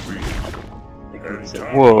 So be it.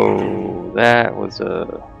 Whoa, that was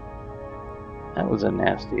a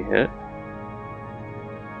nasty hit.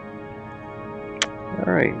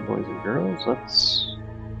 All right, boys and girls, let's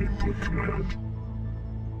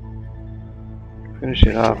finish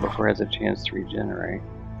it off before it has a chance to regenerate.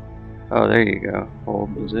 Oh, there you go.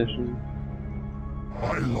 Hold position.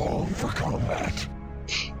 I long for combat.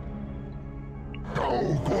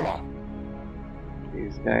 Go, Gola.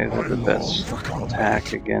 These guys are the best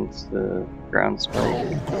attack against the ground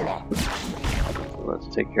spike. So let's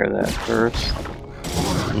take care of that first,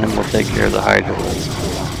 and then we'll take care of the Hydralisks.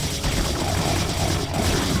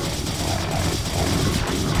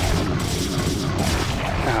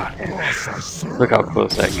 Okay. Look how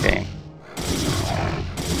close that came.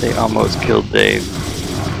 They almost killed Dave.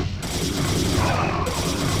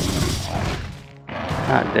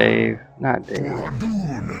 Not Dave. Not Dave.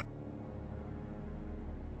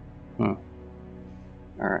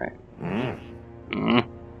 Alright.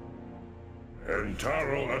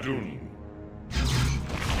 Entaro Adun.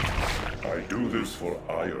 I do this for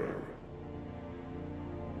ire.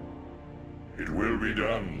 It will be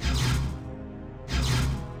done.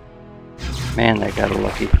 Man, that got a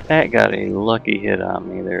lucky hit on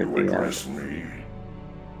me there at the end. Me.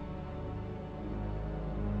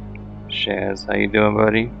 Shaz, how you doing,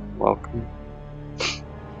 buddy? Welcome.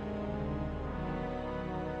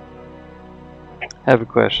 I have a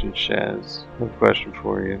question, Shaz. I have a question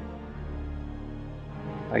for you.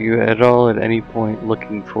 Are you at all at any point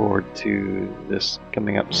looking forward to this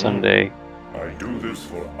coming up Sunday I do this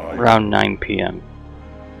for ire. around 9 p.m.?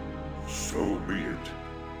 So be it.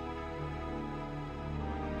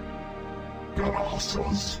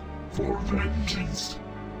 Galactus for vengeance.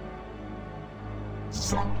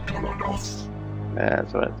 Zakalados.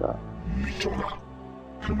 That's what I thought. Mitola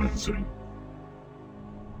commencing.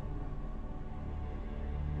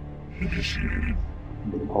 Initiating.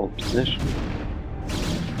 Hold position.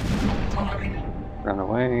 Time. Run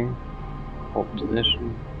away. Hold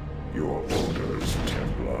position. Your orders,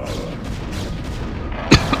 Templar.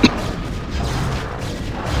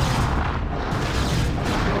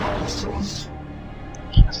 Galactus.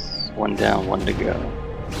 Yes. One down, one to go.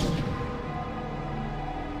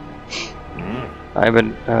 I've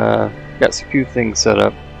been got a few things set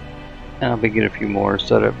up, and I'll be getting a few more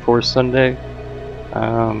set up for Sunday.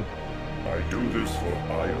 I do this for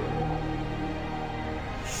ire.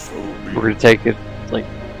 So be We're gonna take it like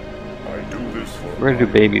I do this for we're gonna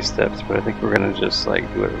do baby steps, but I think we're gonna just like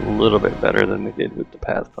do it a little bit better than we did with the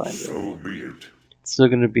Pathfinder. So be it. It's still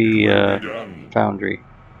gonna be Done. Foundry,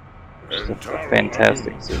 which is a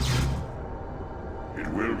fantastic system. It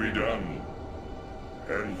will be done.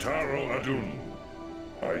 Entaro Adun.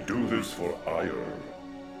 I do this for ire.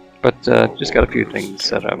 But just got a few things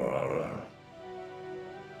set up.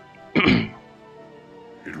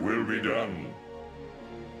 It will be done.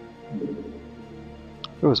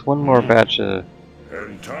 There was one more batch of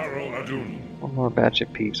Entaro Adun.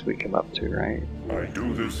 peeps we come up to, right? I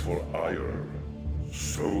do this for ire.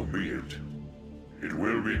 So be it. It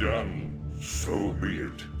will be done. So be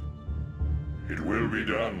it. It will be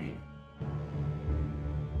done.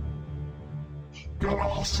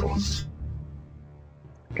 Galactus.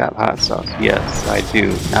 Got hot sauce. Yes, I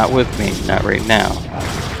do. Not with me, not right now.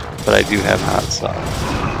 But I do have hot sauce.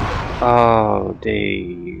 Oh,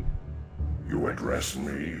 Dave. You address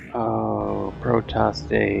me. Oh, Protoss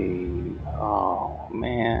Dave. Oh,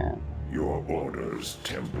 man. Your orders,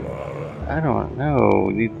 Templar. I don't know.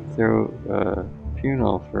 We need to throw a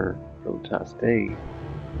funeral for Protoss Dave.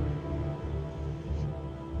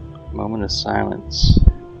 Moment of silence.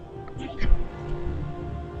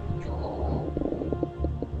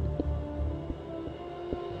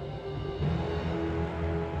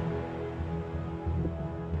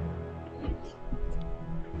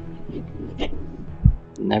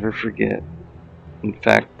 Never forget. In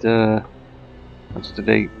fact, what's the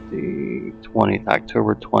date? The 20th,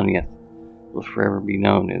 October 20th, will forever be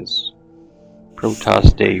known as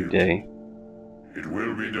Protoss Dave Day. It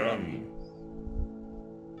will be done.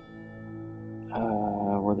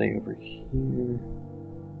 Were they over here?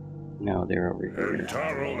 No, they're over here.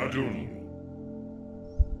 Entaro Adun.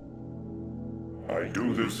 I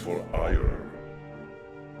do this for ire.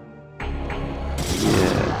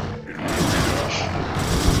 Yeah.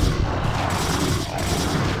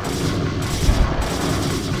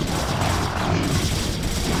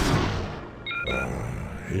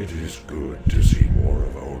 It is good to see more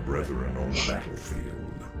of our brethren on the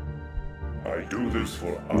battlefield. I do this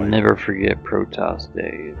for ire. Never forget Protoss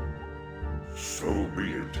Day. So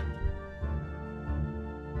be it.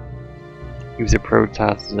 He was a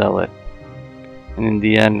Protoss zealot. And in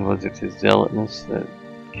the end, was it his zealotness that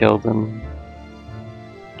killed him?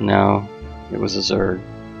 No, it was a Zerg.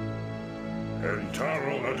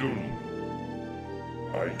 Entaro Adun.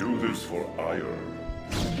 I do this for ire.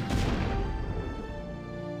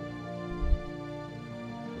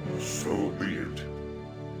 So be it.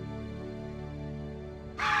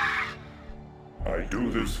 I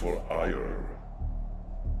do this for ire.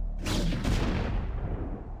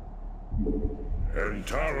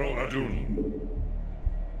 Entaro Adun.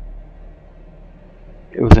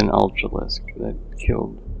 It was an Ultralisk that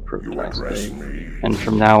killed You Protoss address Day. me. And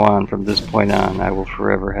from now on, from this point on, I will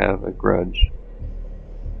forever have a grudge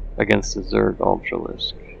against the Zerg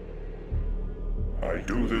Ultralisk. I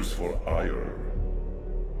do this for ire.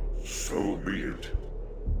 So be it.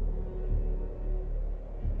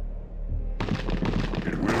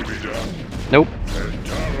 It will be done. Nope.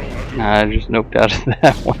 Entaro Adun. I just noped out of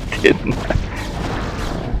that one, didn't I?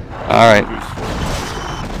 Alright.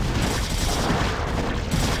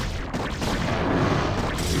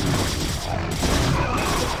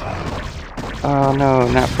 Oh no,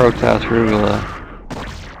 not Protoss Rugula.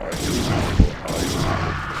 I do this for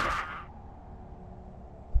ire.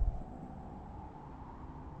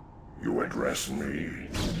 You address me.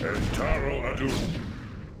 Entaro Adun.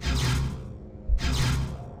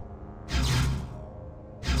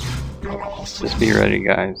 Just be ready,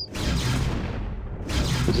 guys.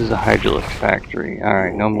 This is a Hydralisk factory.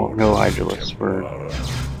 Alright, no Hydralisks were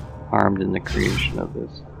harmed in the creation of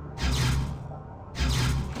this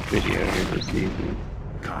video here this evening.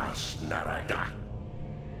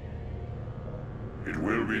 It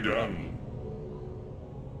will be done.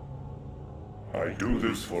 I do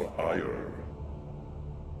this for ire.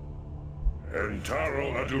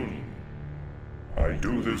 Entaro Adun. I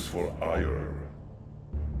do this for ire.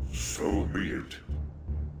 So be it.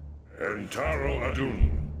 Entaro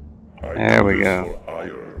Adun. There we go. For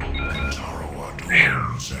ire. Entaro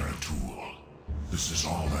Adun, Zeratul. This is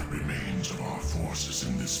all that remains of our forces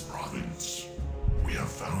in this province. We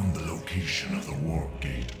have found the location of the warp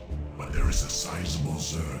gate, but there is a sizable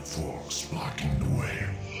Zerg force blocking the way.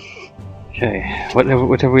 Okay, what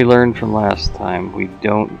have we learned from last time? We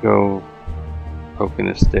don't go poking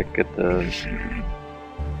a stick at the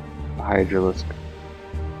Hydralisk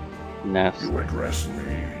nest. You address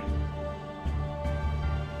me.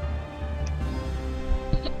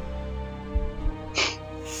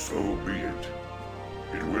 So be it.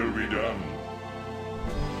 It will be done.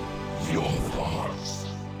 Your thoughts.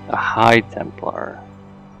 A High Templar.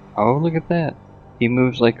 Oh, look at that. He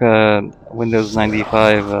moves like a Windows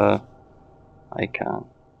 95 icon.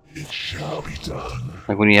 It shall be done.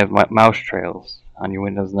 Like when you have mouse trails on your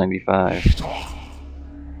Windows 95.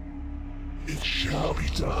 It shall be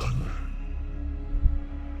done.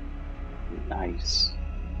 Nice.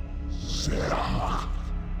 Sarah.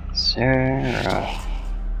 Sarah.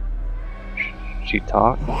 She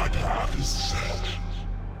talk? My path is set.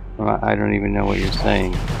 I don't even know what you're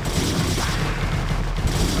saying.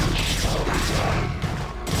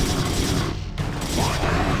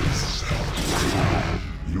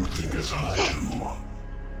 You think as I do.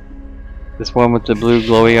 This one with the blue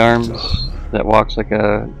glowy arms that walks like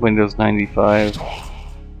a Windows 95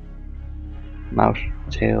 mouse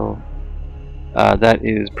tail. That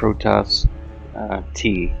is Protoss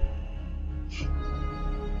T.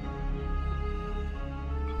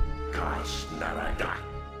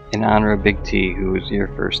 In honor of Big T, who was here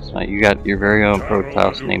first tonight. You got your very own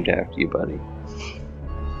Protoss named after you, buddy.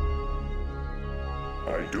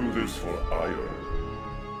 I do this for ire.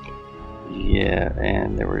 Yeah,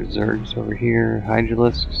 and there were Zergs over here,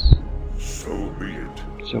 Hydralisks. So be it.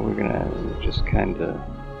 So we're gonna just kinda...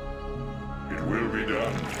 It will be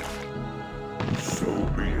done. So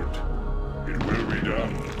be it. It will be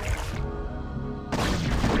done.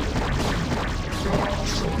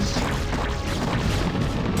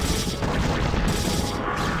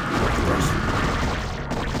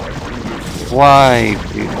 Why,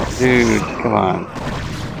 dude, come on.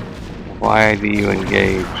 Why do you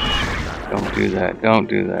engage? Don't do that, don't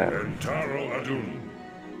do that. Entaro Adun.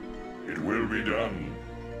 It will be done.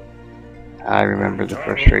 I remember the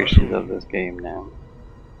frustrations of this game now.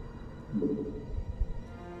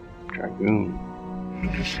 Dragoon.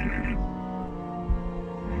 Initiated.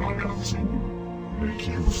 Nagazu, make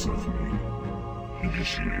use of me.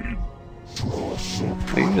 Initiated.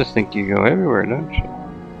 You just think you go everywhere, don't you?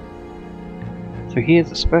 So he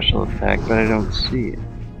has a special attack, but I don't see it.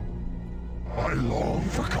 I long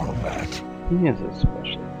for combat. He has a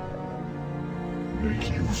special attack. Make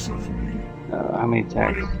use of me. How many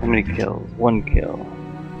attacks? How many kills? 1 kill.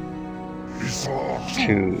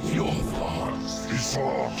 2.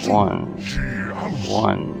 1.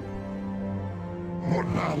 1.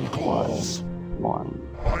 1.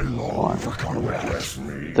 I long for combat.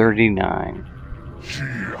 39.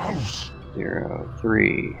 0.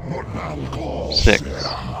 3. 6.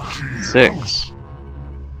 6.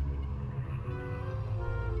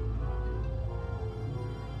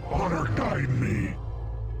 Honor guide me.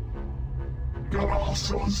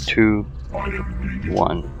 2.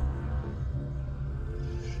 1.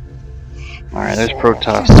 Alright, there's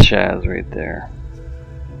Protoss Chaz right there.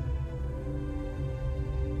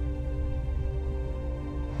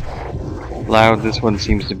 Loud, this one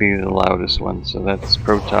seems to be the loudest one, so that's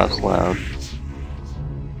Protoss Loud.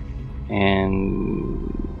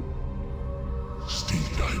 And...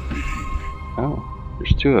 oh,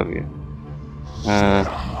 there's 2 of you.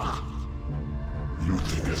 You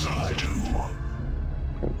think as I do.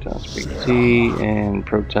 Protoss Big T and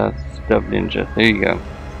Protoss Dub Ninja. There you go.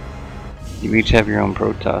 You each have your own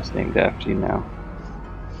Protoss named after you now.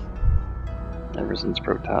 Ever since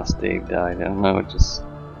Protoss Dave died, I don't know, it just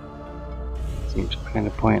seems kind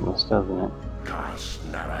of pointless, doesn't it?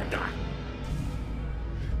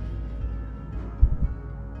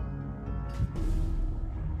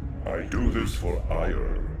 I do this for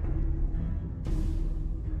ire.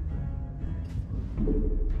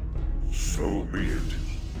 So be it.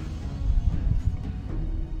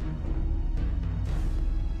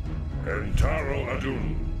 Entaro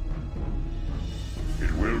Adun.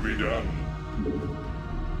 It will be done.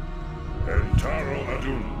 Entaro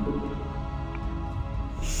Adun.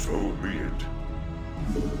 So be it.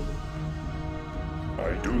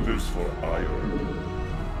 I do this for ire.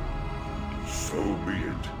 So be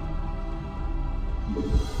it.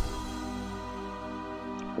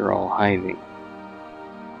 They're all hiding.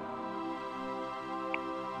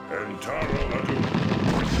 Entaro Adun.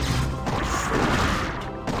 So be it.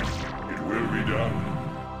 It will be done.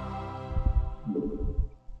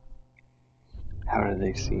 How do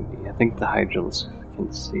they see me? I think the Hydrals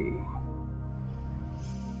can see.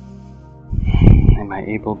 Am I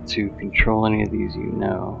able to control any of these? You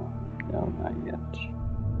know. No, not yet.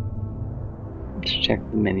 Let's check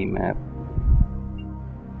the mini-map.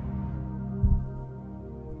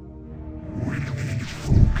 We need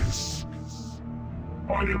focus.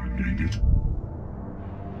 I am needed.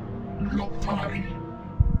 Lopai.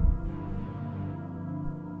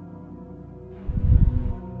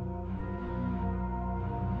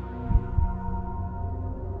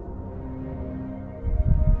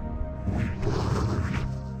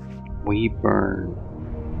 We burn.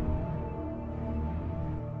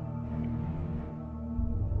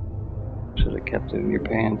 Should have kept it in your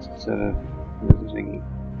pants instead of visiting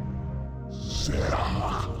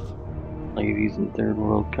ladies in third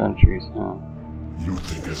world countries, huh? You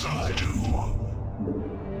think as I do.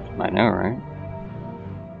 I know, right?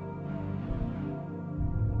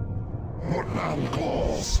 What battle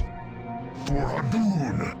calls for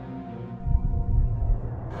Adun?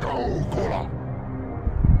 Kaokola.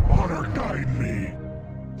 Honor guide me.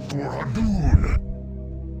 For Adun.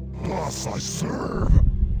 Thus I serve.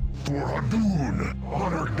 For Adun.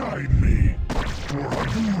 Honor guide me. For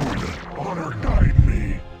Adun. Honor guide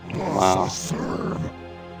me. Thus Wow. I serve.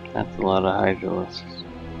 That's a lot of Hydralisks.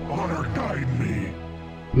 Honor guide me.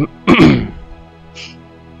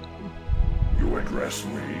 You address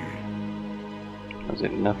me. Was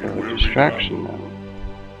it enough of a distraction though?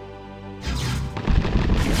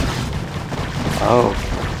 Oh.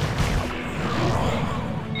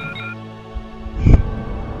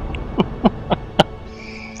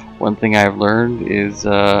 One thing I've learned is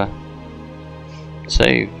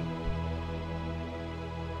save.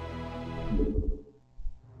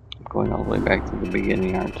 I'm going all the way back to the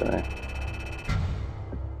beginning, aren't I?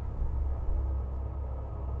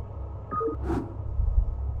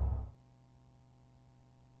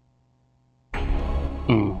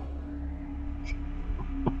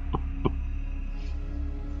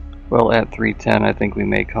 Well, at 3:10, I think we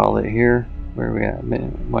may call it here. Where are we at?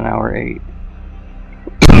 1 hour 8.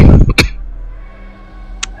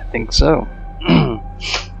 I think so.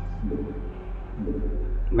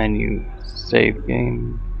 Menu, save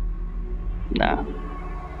game. Nah.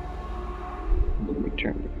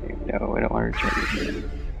 Return the game. No, I don't want to return the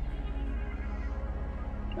game.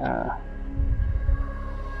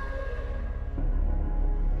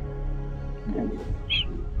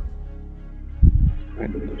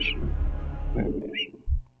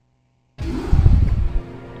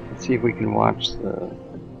 Let's see if we can watch the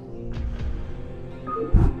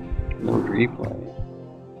load replay.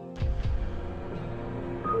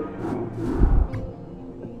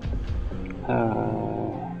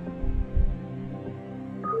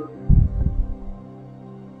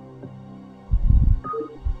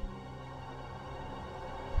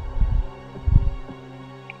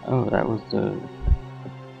 Oh, that was the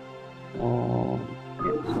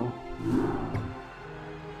yeah, so.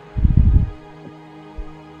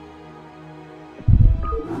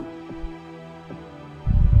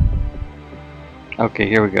 Okay,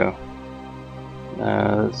 here we go.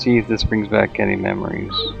 Let's see if this brings back any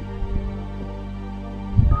memories.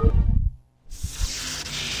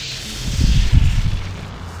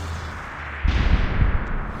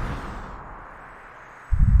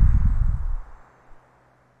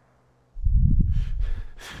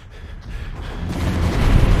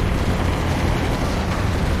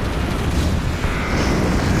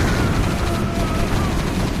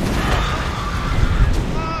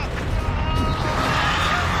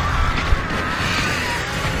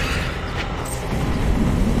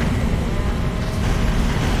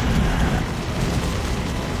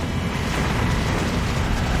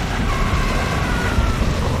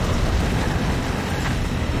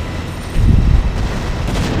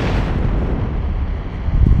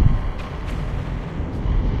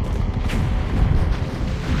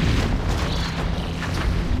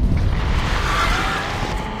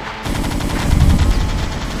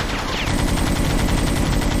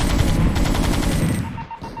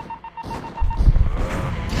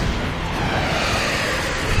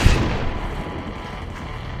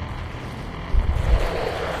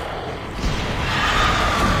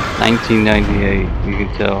 $1998, you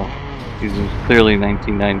can tell. These are clearly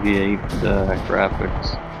 1998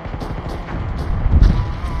 graphics.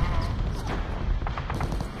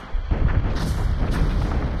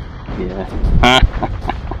 Yeah.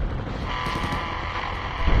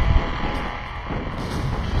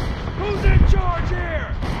 Who's in charge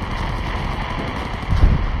here?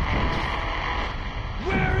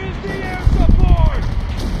 Where is the air support?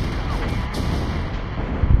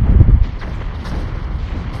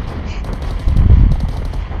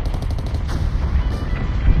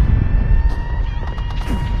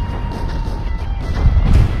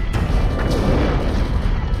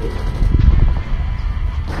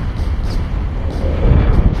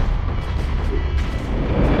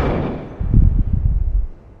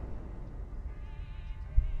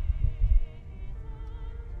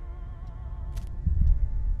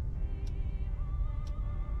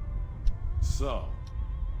 So,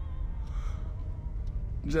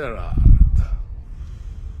 Gerard,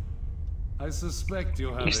 I suspect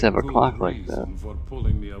you have Used to have a good clock like reason that. for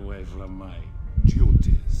pulling me away from my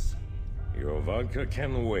duties. Your vodka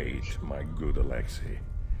can wait, my good Alexei.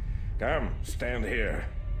 Come, stand here.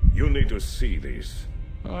 You need to see this.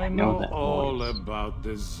 I know know that all voice. about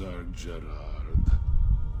the Zerg, Gerard.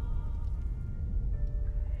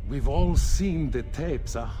 We've all seen the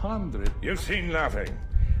tapes 100. You've seen nothing.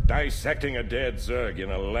 Dissecting a dead Zerg in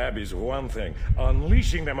a lab is one thing.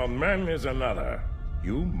 Unleashing them on men is another.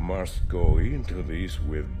 You must go into this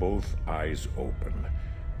with both eyes open.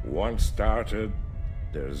 Once started,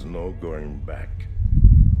 there's no going back.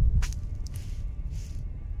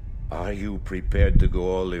 Are you prepared to go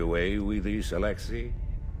all the way with this, Alexei?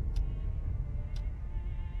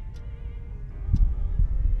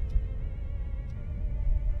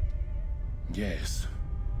 Yes.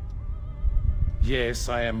 Yes,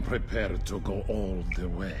 I am prepared to go all the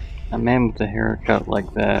way. A man with a haircut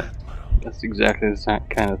like that, that's exactly the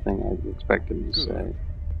kind of thing I expected him to say.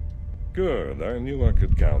 Good. I knew I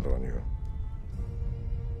could count on you.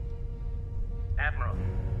 Admiral,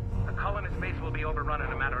 the colonist base will be overrun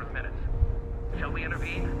in a matter of minutes. Shall we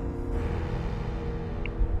intervene?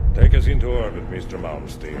 Take us into orbit, Mr.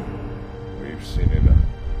 Malmsteen. We've seen enough.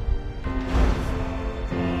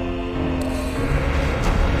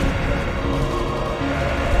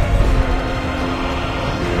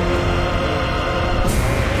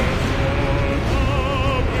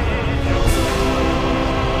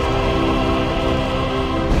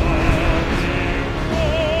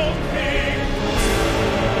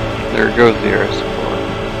 There goes the air support.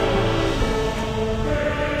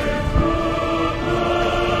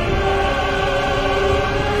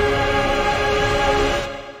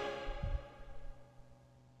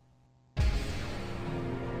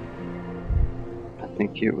 I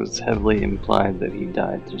think it was heavily implied that he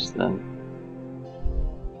died just then.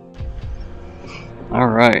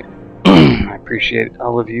 Alright. I appreciate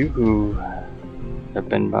all of you who have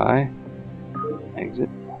been by. Exit.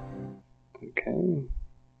 Okay.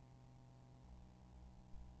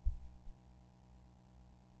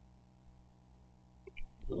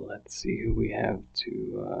 Let's see who we have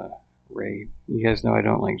to raid. You guys know I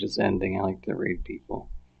don't like just ending, I like to raid people.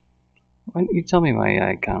 Why didn't you tell me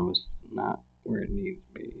my icon was not where it needs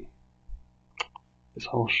to be? This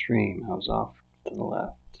whole stream, I was off to the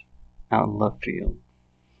left. Out in left field.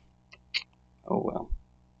 Oh well.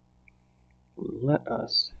 Let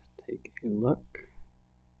us take a look.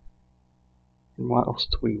 And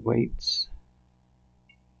whilst we wait, let's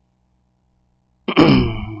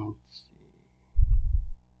see.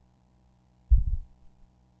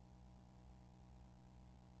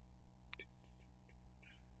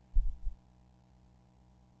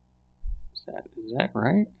 Is that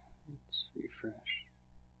right? Let's refresh.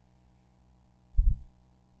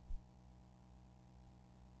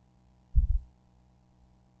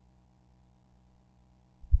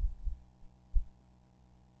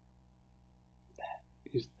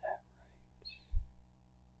 Is that right?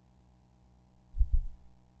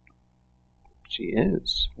 She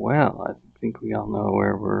is. Well, I think we all know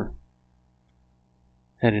where we're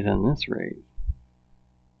headed on this raid.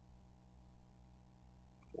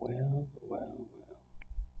 Well, well, well.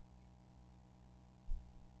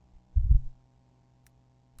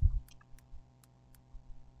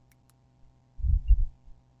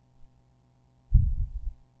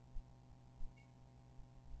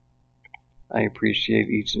 I appreciate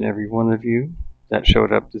each and every one of you that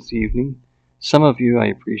showed up this evening. Some of you I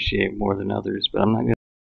appreciate more than others, but I'm not going to